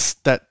that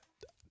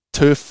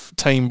turf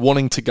team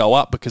wanting to go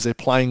up because they're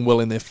playing well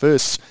in their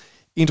first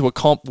into a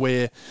comp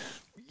where,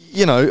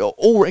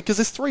 because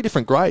there's 3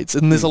 different grades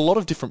and there's a lot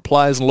of different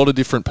players and a lot of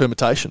different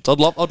permutations. I'd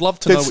love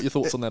to know what your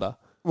thoughts on that are.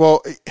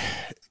 Well,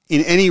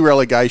 in any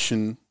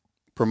relegation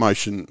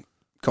promotion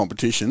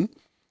competition,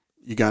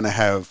 you're going to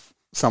have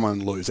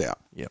someone lose out.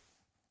 Yep.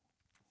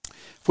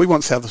 If we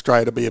want South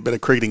Australia to be a better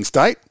cricketing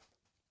state,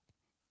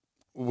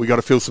 we got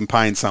to feel some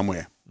pain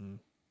somewhere.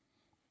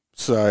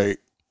 So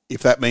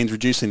if that means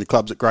reducing the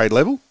clubs at grade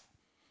level,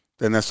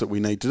 then that's what we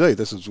need to do.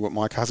 This is what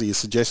Mike Hussey has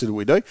suggested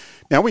we do.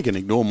 Now, we can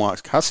ignore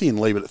Mike Hussey and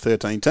leave it at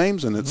 13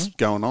 teams, and it's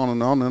going on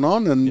and on and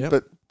on,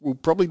 but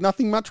probably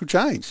nothing much will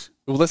change.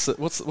 Well, that's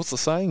what's the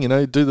saying?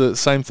 Do the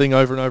same thing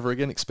over and over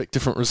again, expect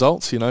different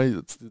results.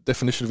 It's the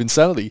definition of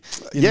insanity.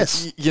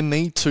 Yes. You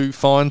need to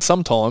find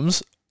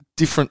sometimes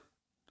different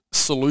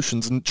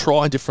solutions and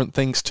try different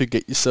things to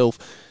get yourself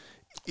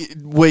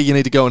where you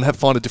need to go and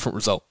find a different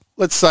result.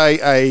 Let's say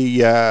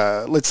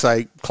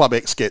Club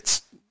X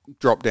gets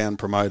dropped down,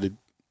 promoted.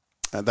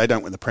 They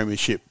don't win the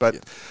premiership,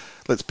 but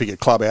let's pick a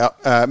club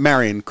out.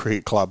 Marion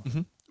Cricket Club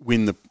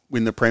win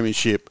the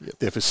premiership. Yep.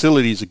 Their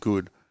facilities are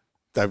good.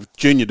 Their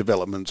junior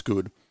development's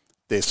good.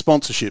 Their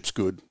sponsorship's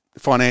good.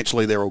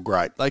 Financially, they're all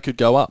great. They could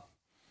go up.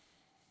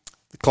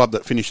 The club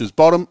that finishes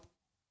bottom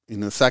in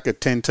the SACA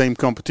 10-team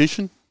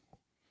competition,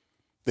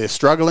 they're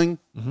struggling.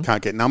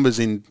 Can't get numbers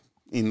in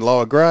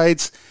lower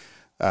grades.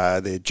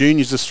 Their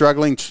juniors are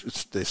struggling.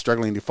 They're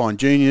struggling to find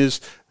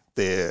juniors.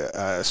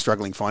 They're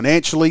struggling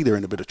financially. They're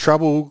in a bit of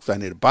trouble. They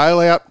need a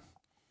bailout.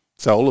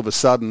 So all of a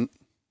sudden,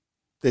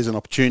 there's an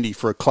opportunity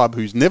for a club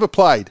who's never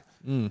played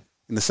in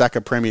the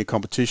SACA Premier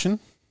competition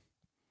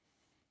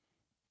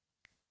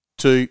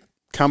to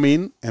come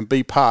in and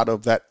be part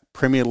of that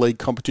Premier League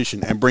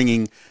competition and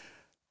bringing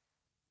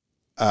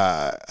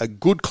a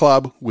good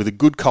club with a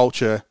good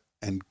culture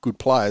and good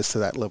players to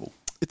that level.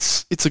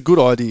 It's a good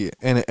idea,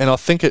 and I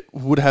think it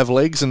would have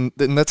legs, and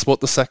that's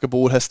what the SACA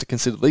board has to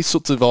consider, these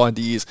sorts of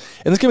ideas.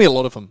 And there's going to be a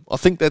lot of them. I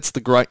think that's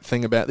the great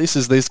thing about this,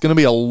 is there's going to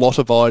be a lot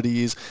of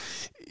ideas,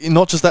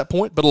 not just that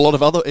point, but a lot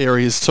of other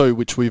areas too,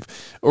 which we've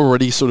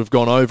already sort of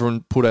gone over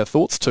and put our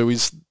thoughts to,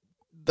 is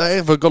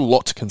they've got a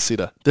lot to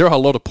consider. There are a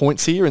lot of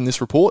points here in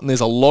this report, and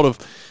there's a lot of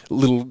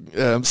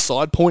little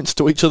side points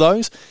to each of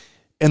those,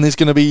 and there's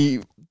going to be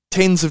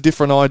tens of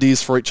different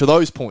ideas for each of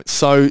those points.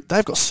 So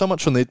they've got so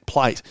much on their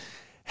plate.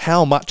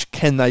 How much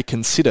can they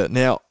consider?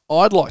 Now,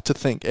 I'd like to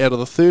think out of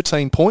the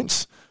 13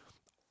 points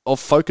of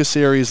focus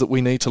areas that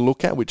we need to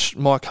look at, which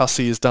Mike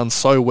Hussey has done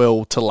so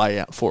well to lay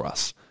out for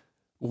us,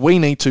 we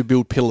need to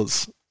build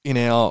pillars in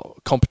our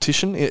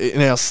competition,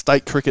 in our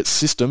state cricket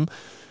system,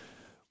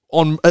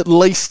 on at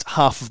least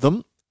half of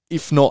them,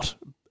 if not,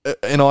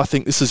 and I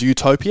think this is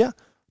utopia,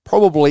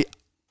 probably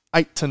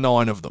 8 to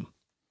 9 of them,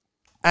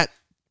 at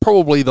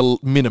probably the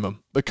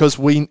minimum, because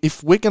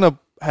if we're going to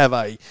have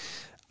a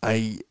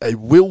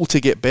will to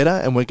get better,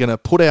 and we're going to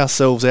put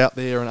ourselves out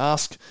there and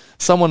ask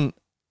someone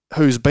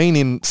who's been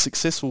in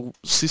successful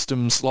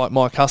systems like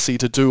Mike Hussey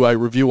to do a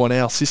review on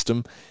our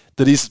system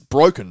that is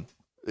broken.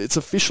 It's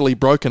officially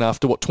broken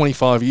after,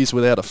 25 years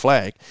without a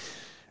flag.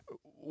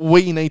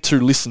 We need to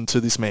listen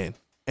to this man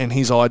and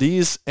his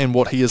ideas and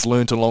what he has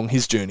learned along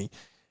his journey.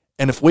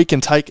 And if we can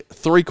take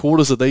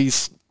 3/4 of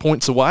these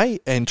points away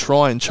and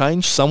try and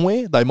change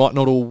somewhere, they might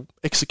not all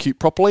execute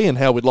properly and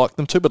how we'd like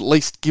them to, but at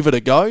least give it a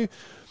go,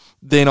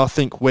 then I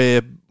think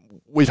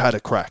we've had a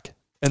crack.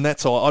 And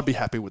that's all. I'd be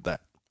happy with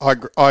that. I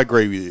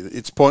agree with you.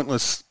 It's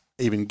pointless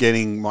even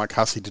getting Mike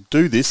Hussey to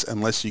do this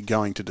unless you're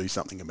going to do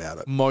something about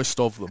it. Most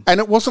of them. And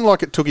it wasn't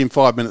like it took him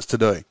 5 minutes to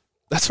do.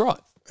 That's right.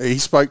 He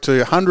spoke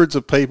to hundreds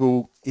of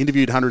people,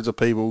 interviewed hundreds of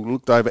people,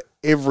 looked over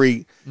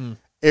every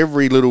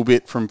little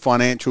bit from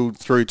financial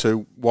through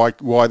to why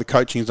the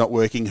coaching is not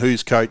working,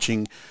 who's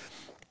coaching,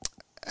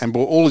 and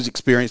brought all his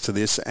experience to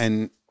this.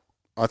 And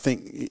I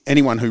think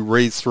anyone who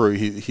reads through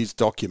his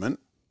document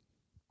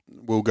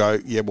will go,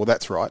 yeah, well,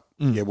 that's right.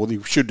 Yeah, well,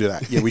 we should do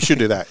that. Yeah, we should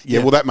do that. Yeah,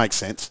 well, that makes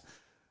sense.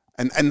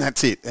 And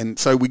that's it. And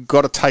so we've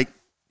got to take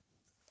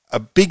a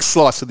big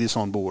slice of this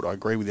on board. I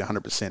agree with you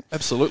 100%.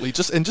 Absolutely.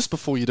 Just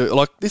before you do,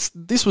 like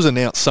this was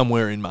announced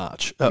somewhere in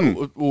March,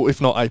 or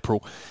if not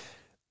April.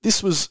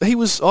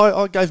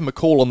 I gave him a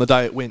call on the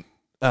day it went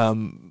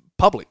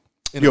public.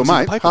 Your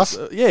mate, Huss?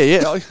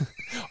 Yeah.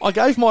 I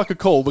gave Mike a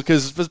call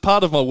because as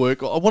part of my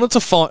work, I wanted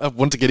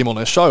to get him on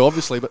our show,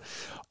 obviously, but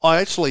I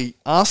actually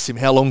asked him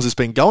how long this has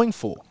been going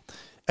for.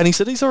 And he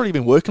said he's already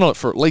been working on it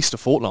for at least a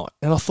fortnight.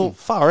 And I thought,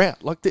 far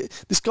out. Like,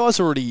 this guy's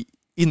already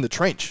in the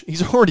trench.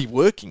 He's already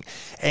working.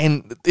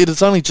 And it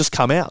has only just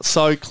come out.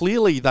 So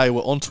clearly they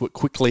were onto it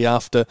quickly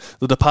after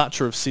the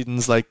departure of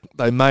Siddons.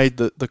 They made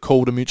the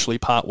call to mutually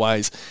part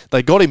ways.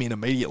 They got him in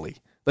immediately.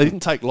 They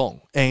didn't take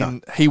long,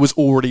 and he was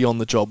already on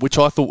the job, which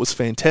I thought was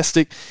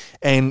fantastic.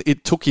 And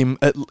it took him,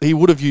 he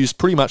would have used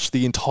pretty much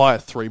the entire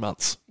 3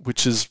 months,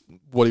 which is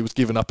what he was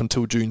given up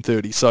until June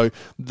 30. So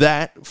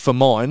that, for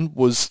mine,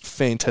 was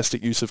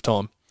fantastic use of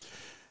time.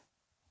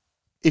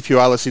 If you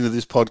are listening to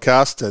this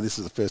podcast, this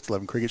is the First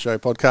 11 Cricket Show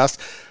podcast,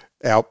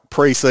 our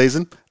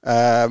pre-season.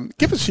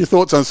 Give us your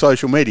thoughts on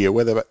social media,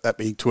 whether that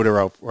be Twitter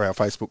or our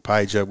Facebook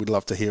page. We'd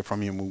love to hear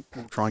from you, and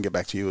we'll try and get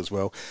back to you as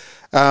well.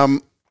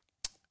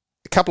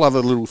 A couple other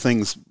little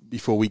things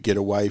before we get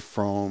away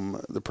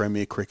from the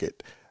Premier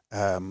Cricket.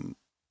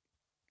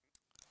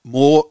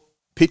 More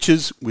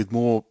pitches with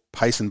more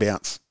pace and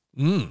bounce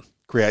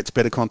creates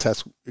better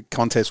contest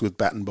with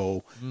bat and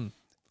ball,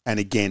 and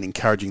again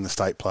encouraging the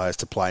state players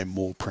to play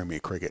more Premier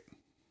Cricket.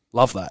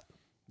 Love that.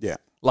 Yeah,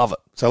 love it.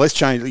 So let's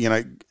change.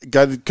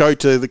 Go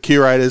to the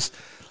curators.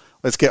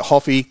 Let's get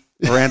Hoffy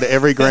around to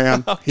every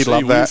ground. He'd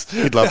love that.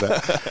 He'd love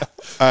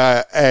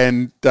that.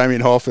 And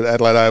Damien Hoff at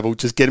Adelaide Oval.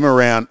 Just get him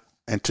around.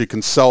 And to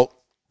consult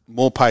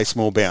more pace,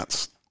 more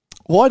bounce.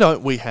 Why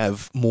don't we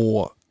have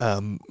more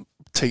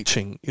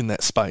teaching in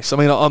that space? I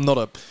mean, I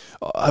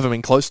haven't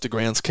been close to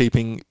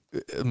groundskeeping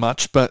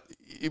much, but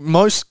in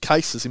most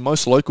cases, in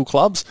most local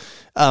clubs,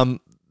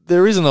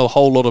 there isn't a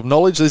whole lot of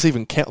knowledge. There's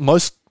even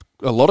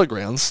a lot of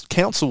grounds,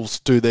 councils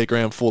do their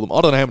ground for them.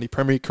 I don't know how many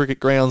Premier Cricket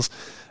grounds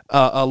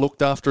are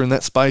looked after in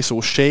that space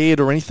or shared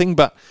or anything,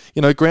 but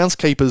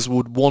groundskeepers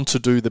would want to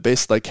do the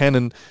best they can,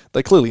 and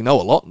they clearly know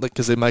a lot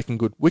because they're making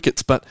good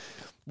wickets. But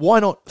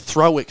why not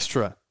throw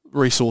extra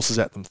resources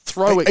at them?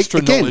 Throw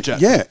extra knowledge at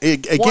them. Yeah,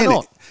 again, why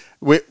not?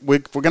 We're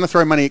going to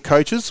throw money at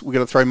coaches. We're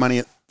going to throw money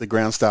at the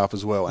ground staff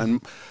as well.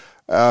 And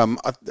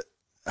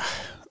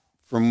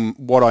from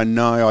what I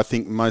know, I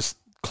think most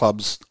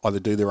clubs either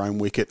do their own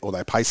wicket or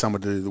they pay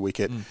someone to do the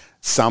wicket.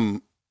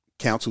 Some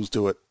councils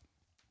do it.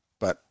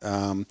 But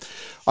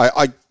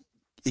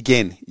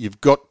again,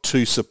 you've got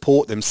to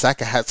support them.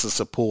 SACA has to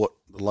support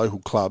the local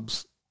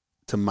clubs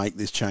to make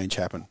this change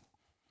happen.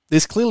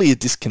 There's clearly a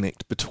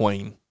disconnect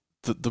between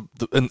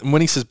and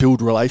when he says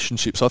build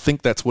relationships, I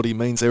think that's what he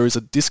means. There is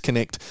a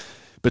disconnect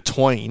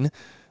between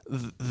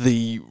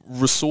the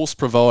resource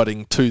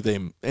providing to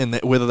them, and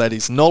whether that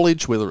is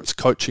knowledge, whether it's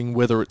coaching,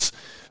 whether it's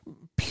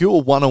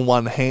pure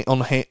one-on-one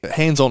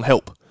hands-on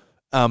help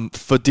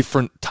for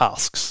different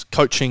tasks,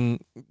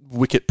 coaching,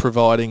 wicket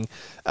providing,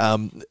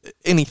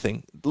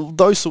 anything,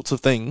 those sorts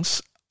of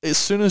things. As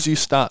soon as you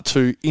start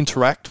to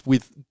interact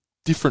with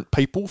different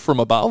people from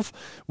above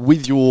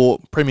with your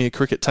Premier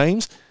Cricket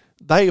teams,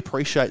 they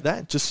appreciate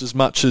that just as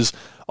much as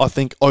I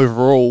think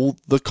overall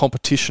the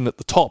competition at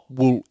the top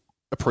will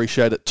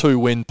appreciate it too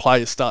when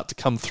players start to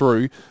come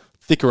through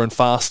thicker and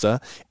faster.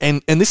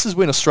 And this is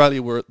when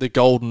Australia were at their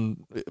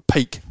golden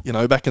peak,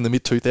 back in the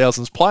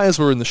mid-2000s. Players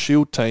were in the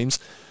Shield teams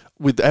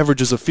with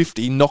averages of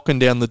 50 knocking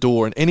down the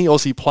door, and any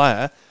Aussie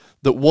player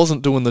that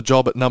wasn't doing the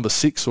job at number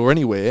 6 or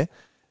anywhere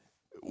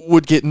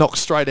would get knocked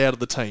straight out of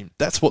the team.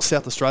 That's what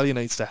South Australia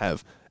needs to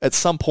have. At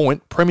some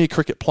point, Premier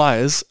Cricket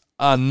players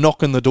are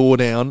knocking the door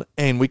down,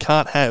 and we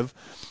can't have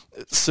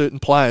certain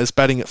players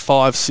batting at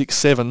 5, 6,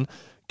 7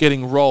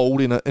 getting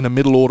rolled in a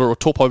middle order or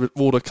top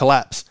order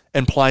collapse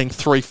and playing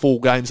 3 full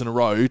games in a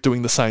row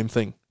doing the same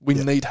thing. We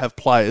need to have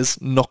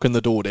players knocking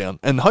the door down,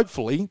 and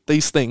hopefully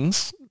these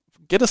things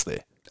get us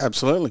there.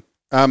 Absolutely.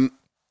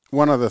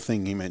 One other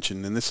thing he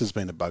mentioned, and this has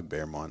been a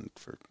bugbear of mine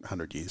for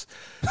 100 years.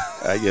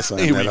 Yes, I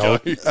am that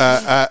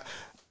old.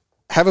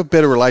 Have a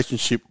better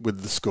relationship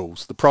with the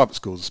schools, the private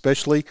schools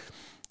especially.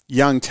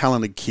 Young,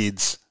 talented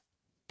kids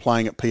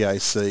playing at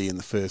PAC in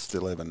the first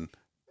 11,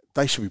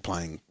 they should be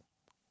playing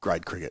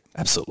grade cricket.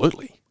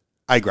 Absolutely.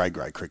 A-grade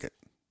cricket.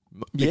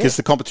 Because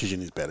the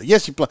competition is better.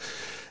 Yes,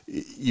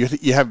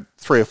 you have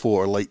 3 or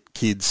 4 elite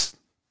kids,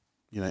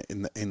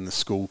 in the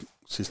school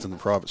system, the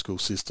private school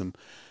system,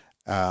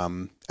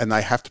 and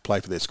they have to play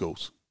for their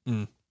schools.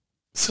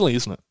 Silly,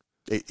 isn't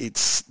it?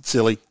 It's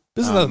silly.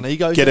 Isn't that an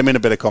ego Get thing? them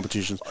into better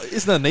competitions.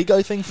 Isn't that an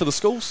ego thing for the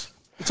schools?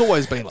 It's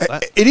always been like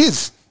that. It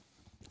is.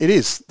 It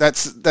is.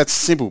 That's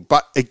simple.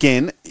 But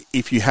again,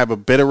 if you have a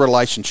better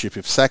relationship,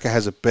 if Saka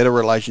has a better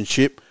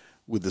relationship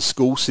with the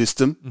school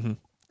system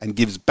and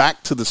gives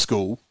back to the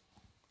school,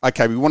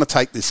 okay, we want to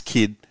take this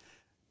kid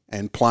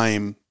and play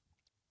him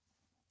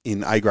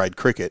in A-grade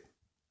cricket,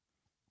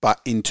 but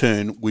in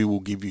turn, we will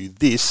give you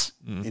this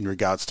in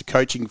regards to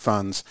coaching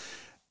funds.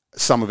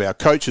 Some of our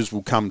coaches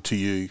will come to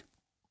you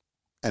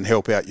and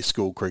help out your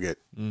school cricket.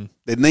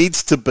 There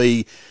needs to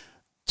be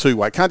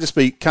two-way. Can't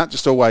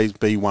just always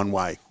be one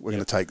way. We're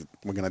going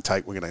to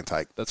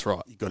take. That's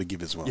right. You've got to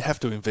give as well. You have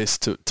to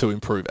invest to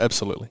improve.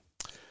 Absolutely.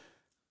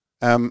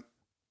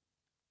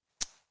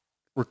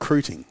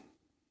 Recruiting.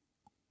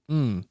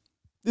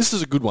 This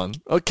is a good one.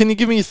 Can you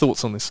give me your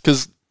thoughts on this?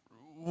 Because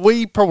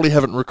we probably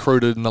haven't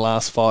recruited in the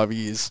last 5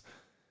 years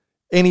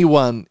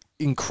anyone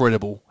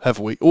incredible, have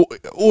we?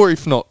 Or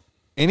if not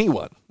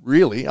anyone,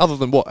 really, other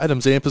than what Adam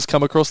Zampa's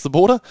come across the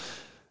border.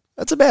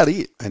 That's about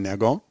it. And now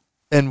gone.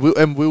 And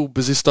Will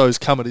Bazisto's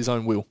come at his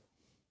own will.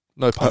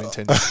 No pun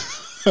intended.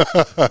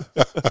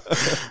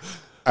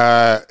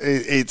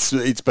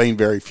 It's been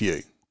very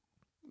few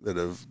that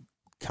have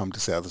come to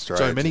South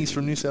Australia. Joe Manning's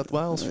from New South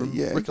Wales, from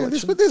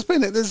recollection.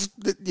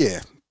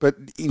 But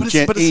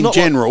in not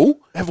general,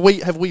 have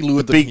we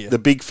lured them here? The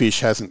big fish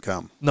hasn't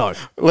come. No.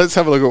 Let's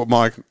have a look at what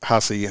Mike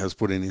Hussey has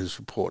put in his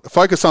report. A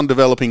focus on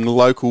developing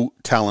local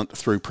talent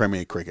through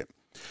Premier Cricket.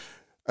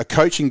 A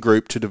coaching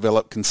group to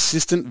develop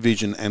consistent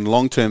vision and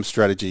long-term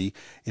strategy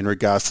in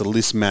regards to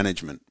list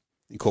management,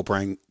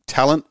 incorporating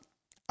talent,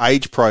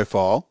 age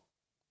profile,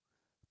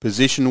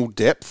 positional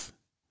depth,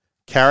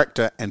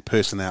 character, and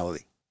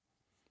personality.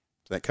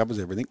 So that covers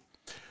everything.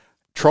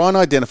 Try and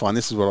identify, and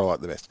this is what I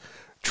like the best,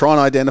 try and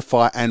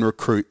identify and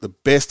recruit the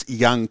best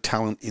young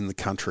talent in the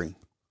country.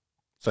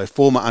 So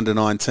former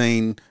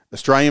under-19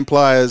 Australian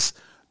players,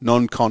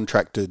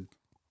 non-contracted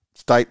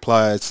state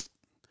players,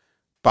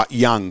 but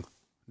young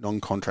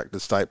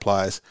non-contracted state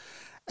players,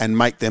 and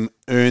make them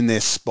earn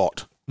their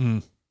spot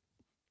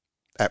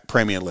at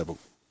Premier level.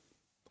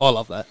 I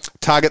love that.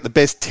 Target the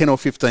best 10 or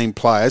 15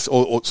 players, the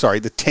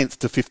 10th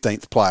to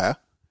 15th player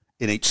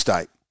in each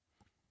state.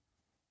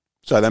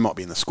 So they might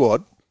be in the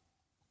squad.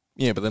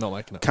 Yeah, but they're not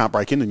making it. Can't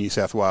break into New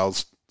South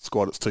Wales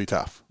squad, it's too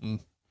tough.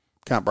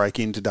 Can't break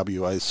into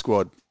WA's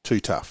squad, too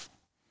tough.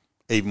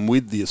 Even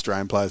with the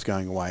Australian players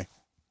going away,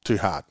 too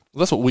hard. Well,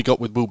 that's what we got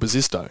with Will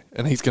Bazisto,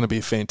 and he's going to be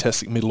a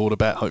fantastic middle order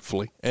bat,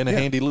 hopefully, and a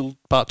handy little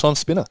part-time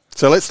spinner.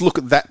 So let's look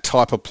at that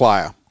type of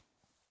player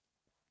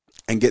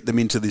and get them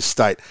into this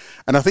state.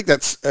 And I think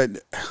that's, I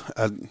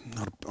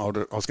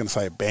was going to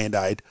say a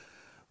Band-Aid,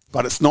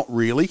 but it's not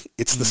really.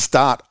 It's the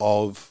start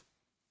of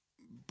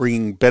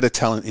bringing better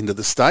talent into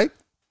the state,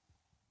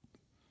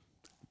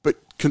 but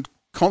can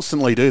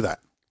constantly do that.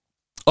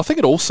 I think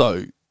it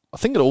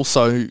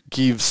also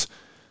gives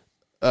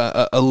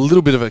a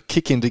little bit of a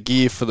kick into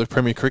gear for the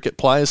Premier Cricket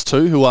players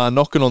too, who are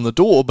knocking on the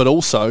door, but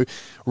also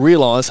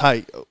realise,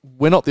 hey,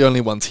 we're not the only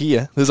ones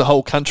here. There's a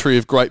whole country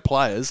of great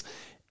players,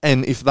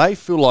 and if they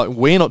feel like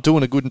we're not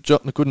doing a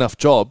good enough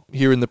job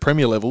here in the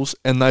Premier levels,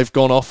 and they've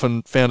gone off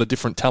and found a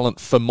different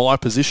talent for my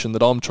position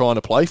that I'm trying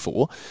to play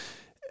for,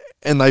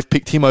 and they've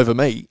picked him over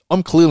me,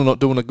 I'm clearly not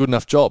doing a good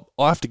enough job.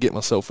 I have to get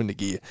myself into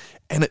gear.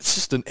 And it's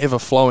just an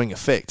ever-flowing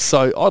effect.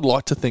 So I'd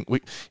like to think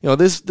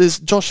there's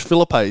Josh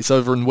Philippes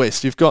over in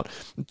West. You've got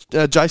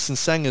Jason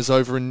Sangers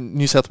over in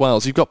New South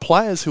Wales. You've got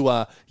players who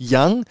are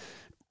young,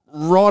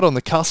 right on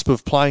the cusp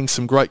of playing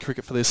some great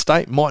cricket for their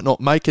state, might not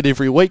make it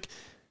every week.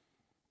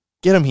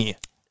 Get them here.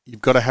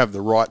 You've got to have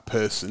the right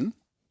person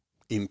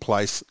in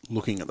place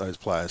looking at those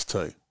players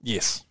too.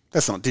 Yes.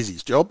 That's not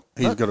Dizzy's job.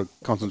 He's got to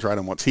concentrate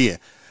on what's here.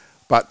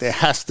 But there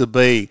has to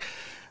be,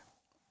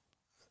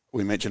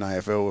 we mentioned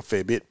AFL a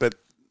fair bit, but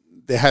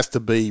there has to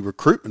be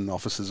recruitment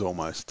officers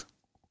almost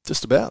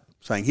Just about.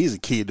 saying, here's a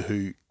kid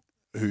who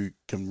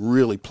can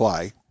really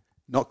play,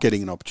 not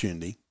getting an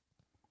opportunity.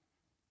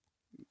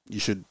 You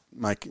should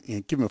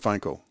give him a phone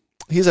call.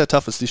 Here's our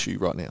toughest issue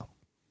right now.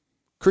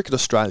 Cricket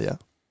Australia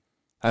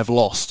have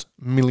lost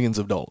millions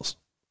of dollars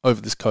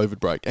over this COVID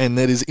break, and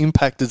that has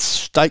impacted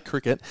state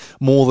cricket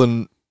more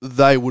than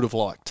they would have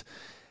liked.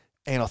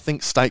 And I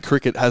think state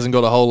cricket hasn't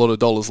got a whole lot of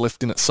dollars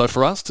left in it. So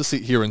for us to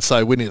sit here and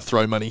say we need to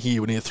throw money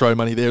here, we need to throw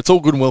money there, it's all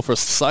good and well for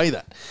us to say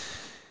that.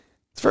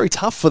 It's very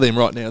tough for them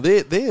right now.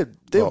 Their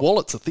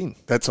wallets are thin.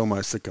 That's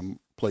almost a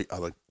complete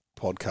other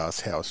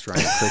podcast, how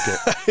Australian cricket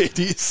It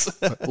is.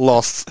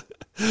 lost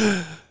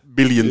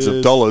billions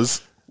of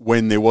dollars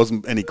when there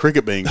wasn't any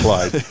cricket being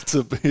played.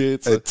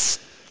 It's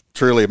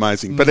truly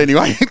amazing. But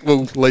anyway,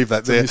 we'll leave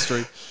that there.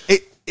 History.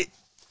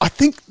 I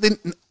think then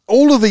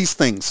all of these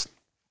things,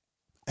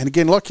 and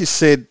again, like you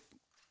said,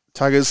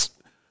 Tuggers,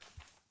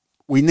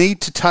 we need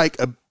to take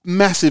a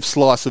massive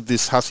slice of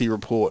this Hussey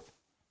report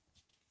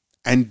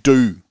and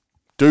do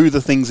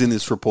the things in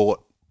this report.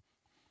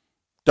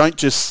 Don't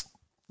just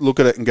look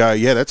at it and go,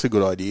 yeah, that's a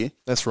good idea.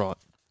 That's right.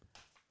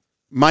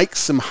 Make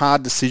some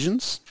hard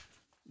decisions,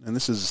 and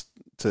this is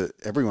to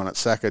everyone at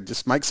SACA,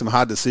 just make some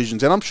hard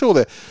decisions. And I'm sure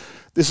that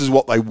this is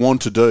what they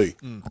want to do.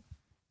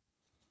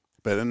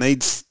 But it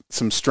needs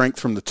some strength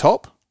from the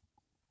top.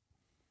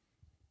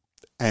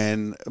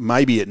 And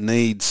maybe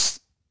this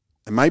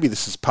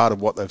is part of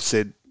what they've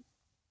said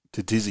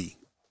to Dizzy,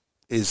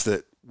 is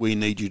that we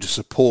need you to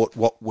support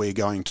what we're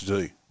going to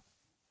do.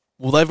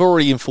 Well, they've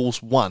already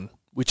enforced one,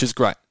 which is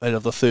great, out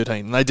of the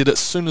 13. And they did it as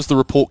soon as the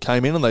report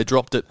came in, and they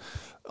dropped it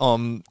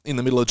in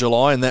the middle of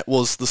July, and that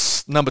was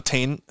the number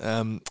 10,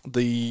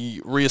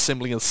 the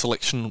reassembling of the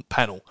selection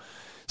panel.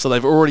 So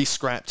they've already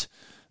scrapped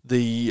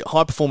the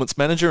high-performance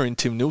manager in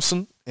Tim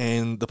Nilsson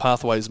and the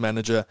pathways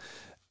manager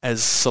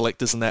as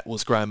selectors, and that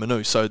was Graham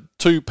Manu. So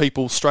 2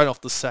 people straight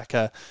off the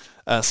SACA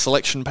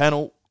selection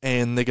panel,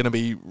 and they're going to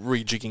be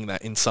rejigging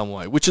that in some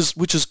way, which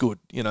is good.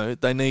 You know,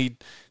 they need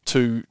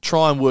to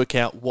try and work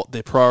out what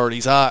their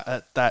priorities are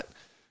at that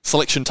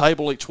selection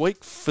table each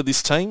week for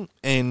this team,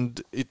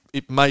 and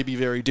it may be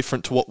very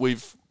different to what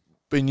we've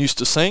been used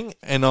to seeing,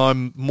 and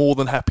I'm more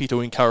than happy to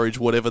encourage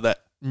whatever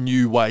that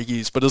new way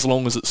is, but as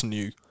long as it's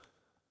new.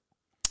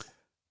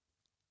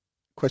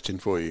 Question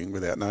for you,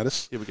 without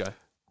notice. Here we go.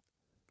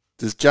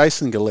 Does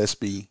Jason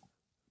Gillespie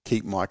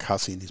keep Mike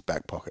Hussey in his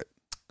back pocket?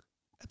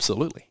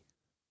 Absolutely.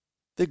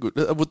 They're good.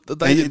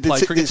 They didn't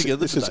play cricket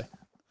together, did they?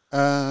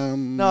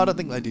 No, I don't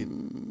think they did.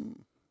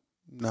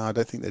 No, I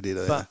don't think they did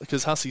either. But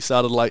because Hussey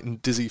started late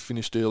and Dizzy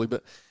finished early,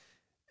 but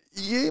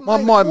yeah,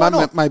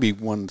 maybe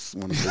one of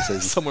the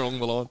seasons somewhere along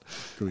the line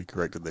could be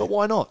corrected there. But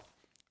why not?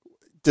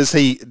 Does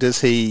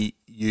he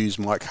use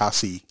Mike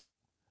Hussey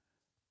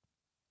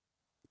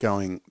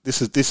going,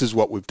 this is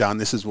what we've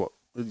done,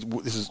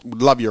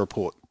 love your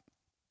report.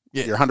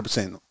 Yeah. You're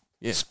 100%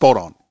 spot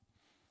on.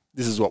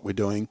 This is what we're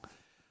doing.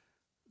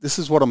 This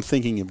is what I'm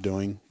thinking of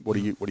doing. What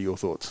are your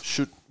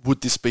thoughts?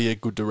 Would this be a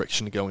good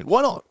direction to go in?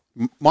 Why not?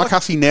 Mike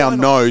Hussey now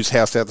knows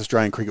how South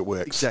Australian cricket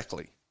works.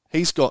 Exactly.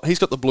 He's got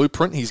the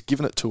blueprint. He's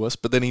given it to us,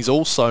 but then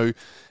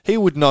he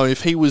would know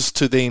if he was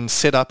to then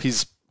set up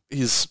his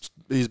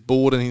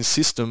board and his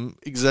system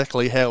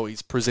exactly how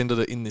he's presented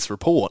it in this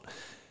report.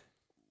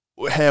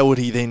 How would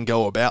he then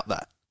go about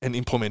that and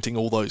implementing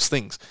all those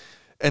things?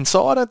 And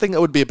so I don't think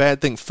that would be a bad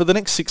thing. For the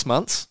next 6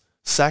 months,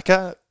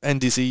 SACA and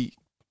Dizzy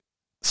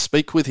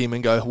speak with him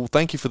and go, well,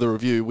 thank you for the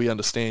review. We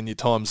understand your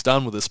time's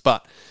done with us,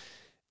 but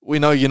we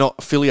know you're not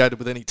affiliated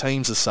with any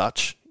teams as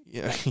such.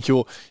 You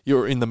know,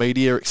 you're in the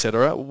media,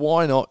 etc.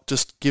 Why not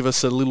just give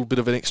us a little bit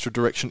of an extra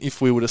direction if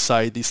we were to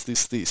say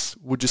this?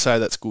 Would you say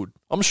that's good?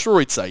 I'm sure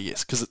he'd say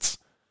yes, because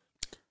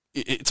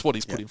it's what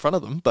he's put in front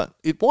of them, but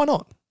why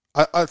not?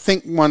 I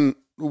think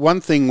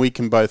one thing we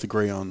can both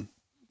agree on,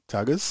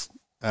 Tuggers,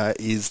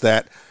 is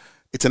that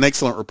it's an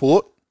excellent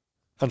report.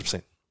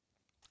 100%.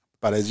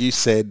 But as you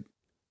said,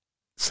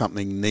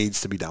 something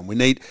needs to be done. We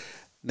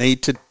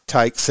need to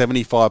take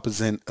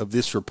 75% of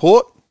this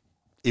report,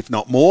 if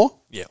not more,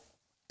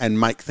 and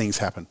make things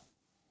happen.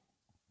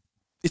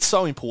 It's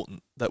so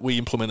important that we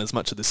implement as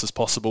much of this as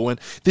possible. And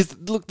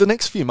the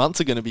next few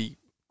months are going to be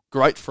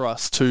great for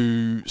us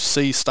to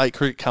see state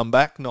cricket come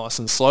back nice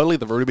and slowly.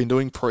 They've already been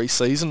doing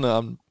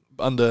pre-season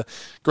under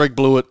Greg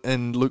Blewett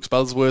and Luke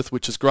Buzzworth,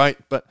 which is great.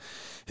 But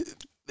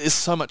there's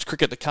so much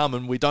cricket to come,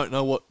 and we don't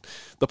know what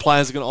the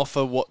players are going to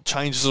offer, what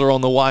changes are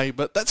on the way.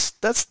 But that's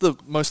the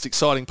most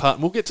exciting part,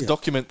 and we'll get to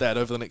document that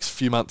over the next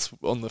few months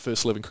on the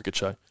First 11 Cricket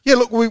Show. Yeah,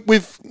 look,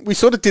 we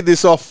sort of did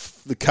this off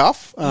the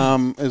cuff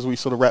as we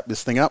sort of wrap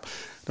this thing up.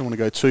 Don't want to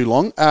go too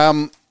long.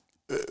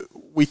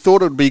 We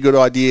thought it would be a good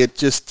idea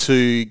just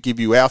to give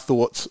you our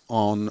thoughts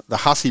on the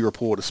Hussey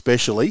report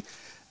especially,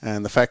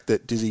 and the fact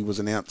that Dizzy was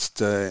announced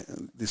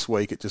this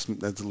week. It just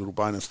adds a little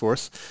bonus for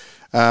us.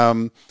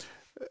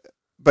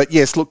 But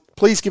yes, look,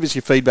 please give us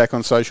your feedback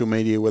on social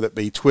media, whether it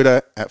be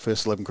Twitter at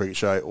First 11 Cricket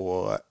Show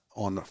or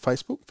on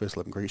Facebook, First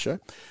 11 Cricket Show.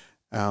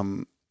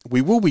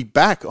 we will be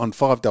back on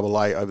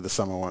 5AA over the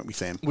summer, won't we,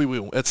 Sam? We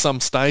will at some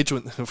stage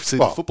when obviously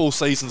the football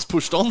season's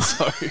pushed on.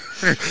 So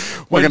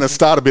we're going to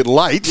start a bit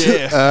late.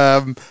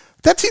 Yeah.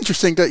 That's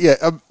interesting.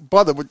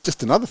 By the way,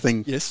 just another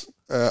thing. Yes.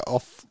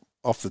 Off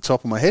the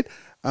top of my head,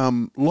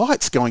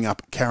 lights going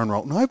up at Karen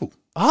Rolton Oval.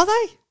 Are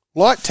they?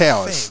 Light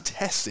towers.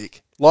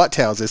 Fantastic. Light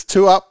towers. There's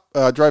 2 up.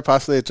 I drove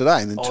past there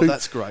today, and then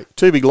that's great.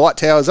 2 big light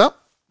towers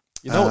up.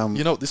 You know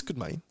what this could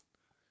mean?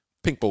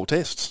 Pink ball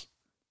tests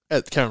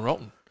at Karen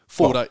Rolton.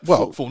 4 day.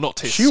 Not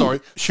tests.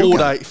 Shield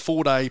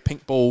 4-day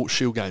pink ball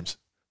shield games.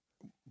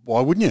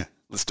 Why wouldn't you?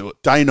 Let's do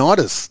it. Day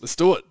nighters. Let's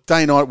do it.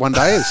 Day night 1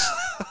 dayers.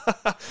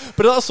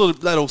 But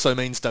that also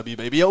means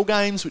WBBL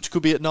games, which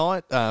could be at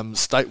night.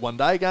 State 1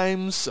 day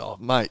games. Oh,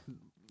 mate,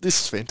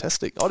 this is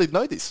fantastic. I didn't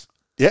know this.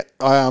 Yeah,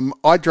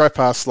 I drove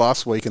past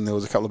last week and there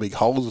was a couple of big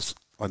holes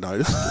I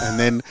noticed, and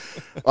then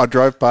I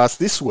drove past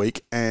this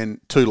week and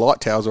 2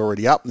 light towers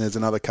already up, and there's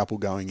another couple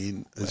going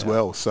in as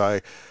well. So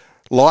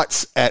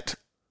lights at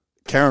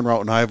Karen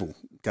Rolton Oval,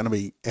 going to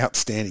be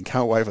outstanding.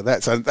 Can't wait for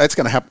that. So that's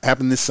going to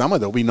happen this summer.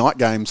 There'll be night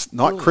games,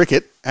 night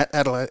cricket at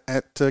Adelaide,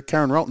 at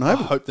Karen Rolton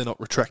Oval. I hope they're not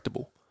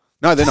retractable.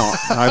 No, they're not.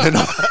 No, they're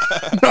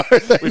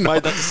not. We've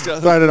made that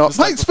discussion. No, they're not.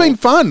 Mate, it's been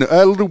fun.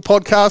 A little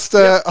podcast.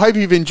 I hope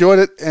you've enjoyed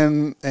it,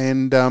 and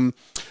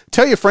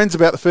tell your friends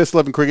about the First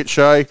 11 Cricket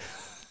Show.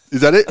 Is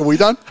that it? Are we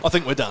done? I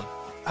think we're done.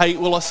 Hey,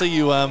 will I see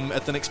you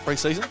at the next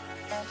pre-season?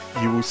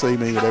 You will see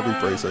me at every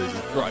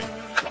pre-season. Great.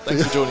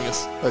 Thanks for joining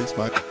us. Thanks,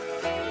 mate.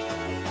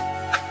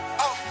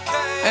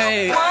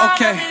 Hey,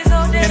 okay.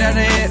 Hit at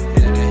the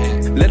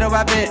hit. Little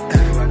by bit.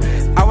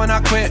 I will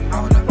not quit.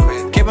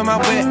 Keep it my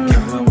whip.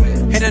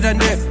 Hit it a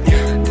nip.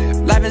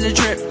 Life is a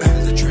trip.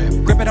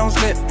 Grip it, don't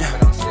slip.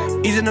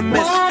 Ease in the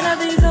miss.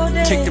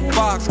 Check the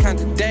box, count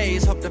the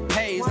days. Hope the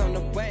pay's on.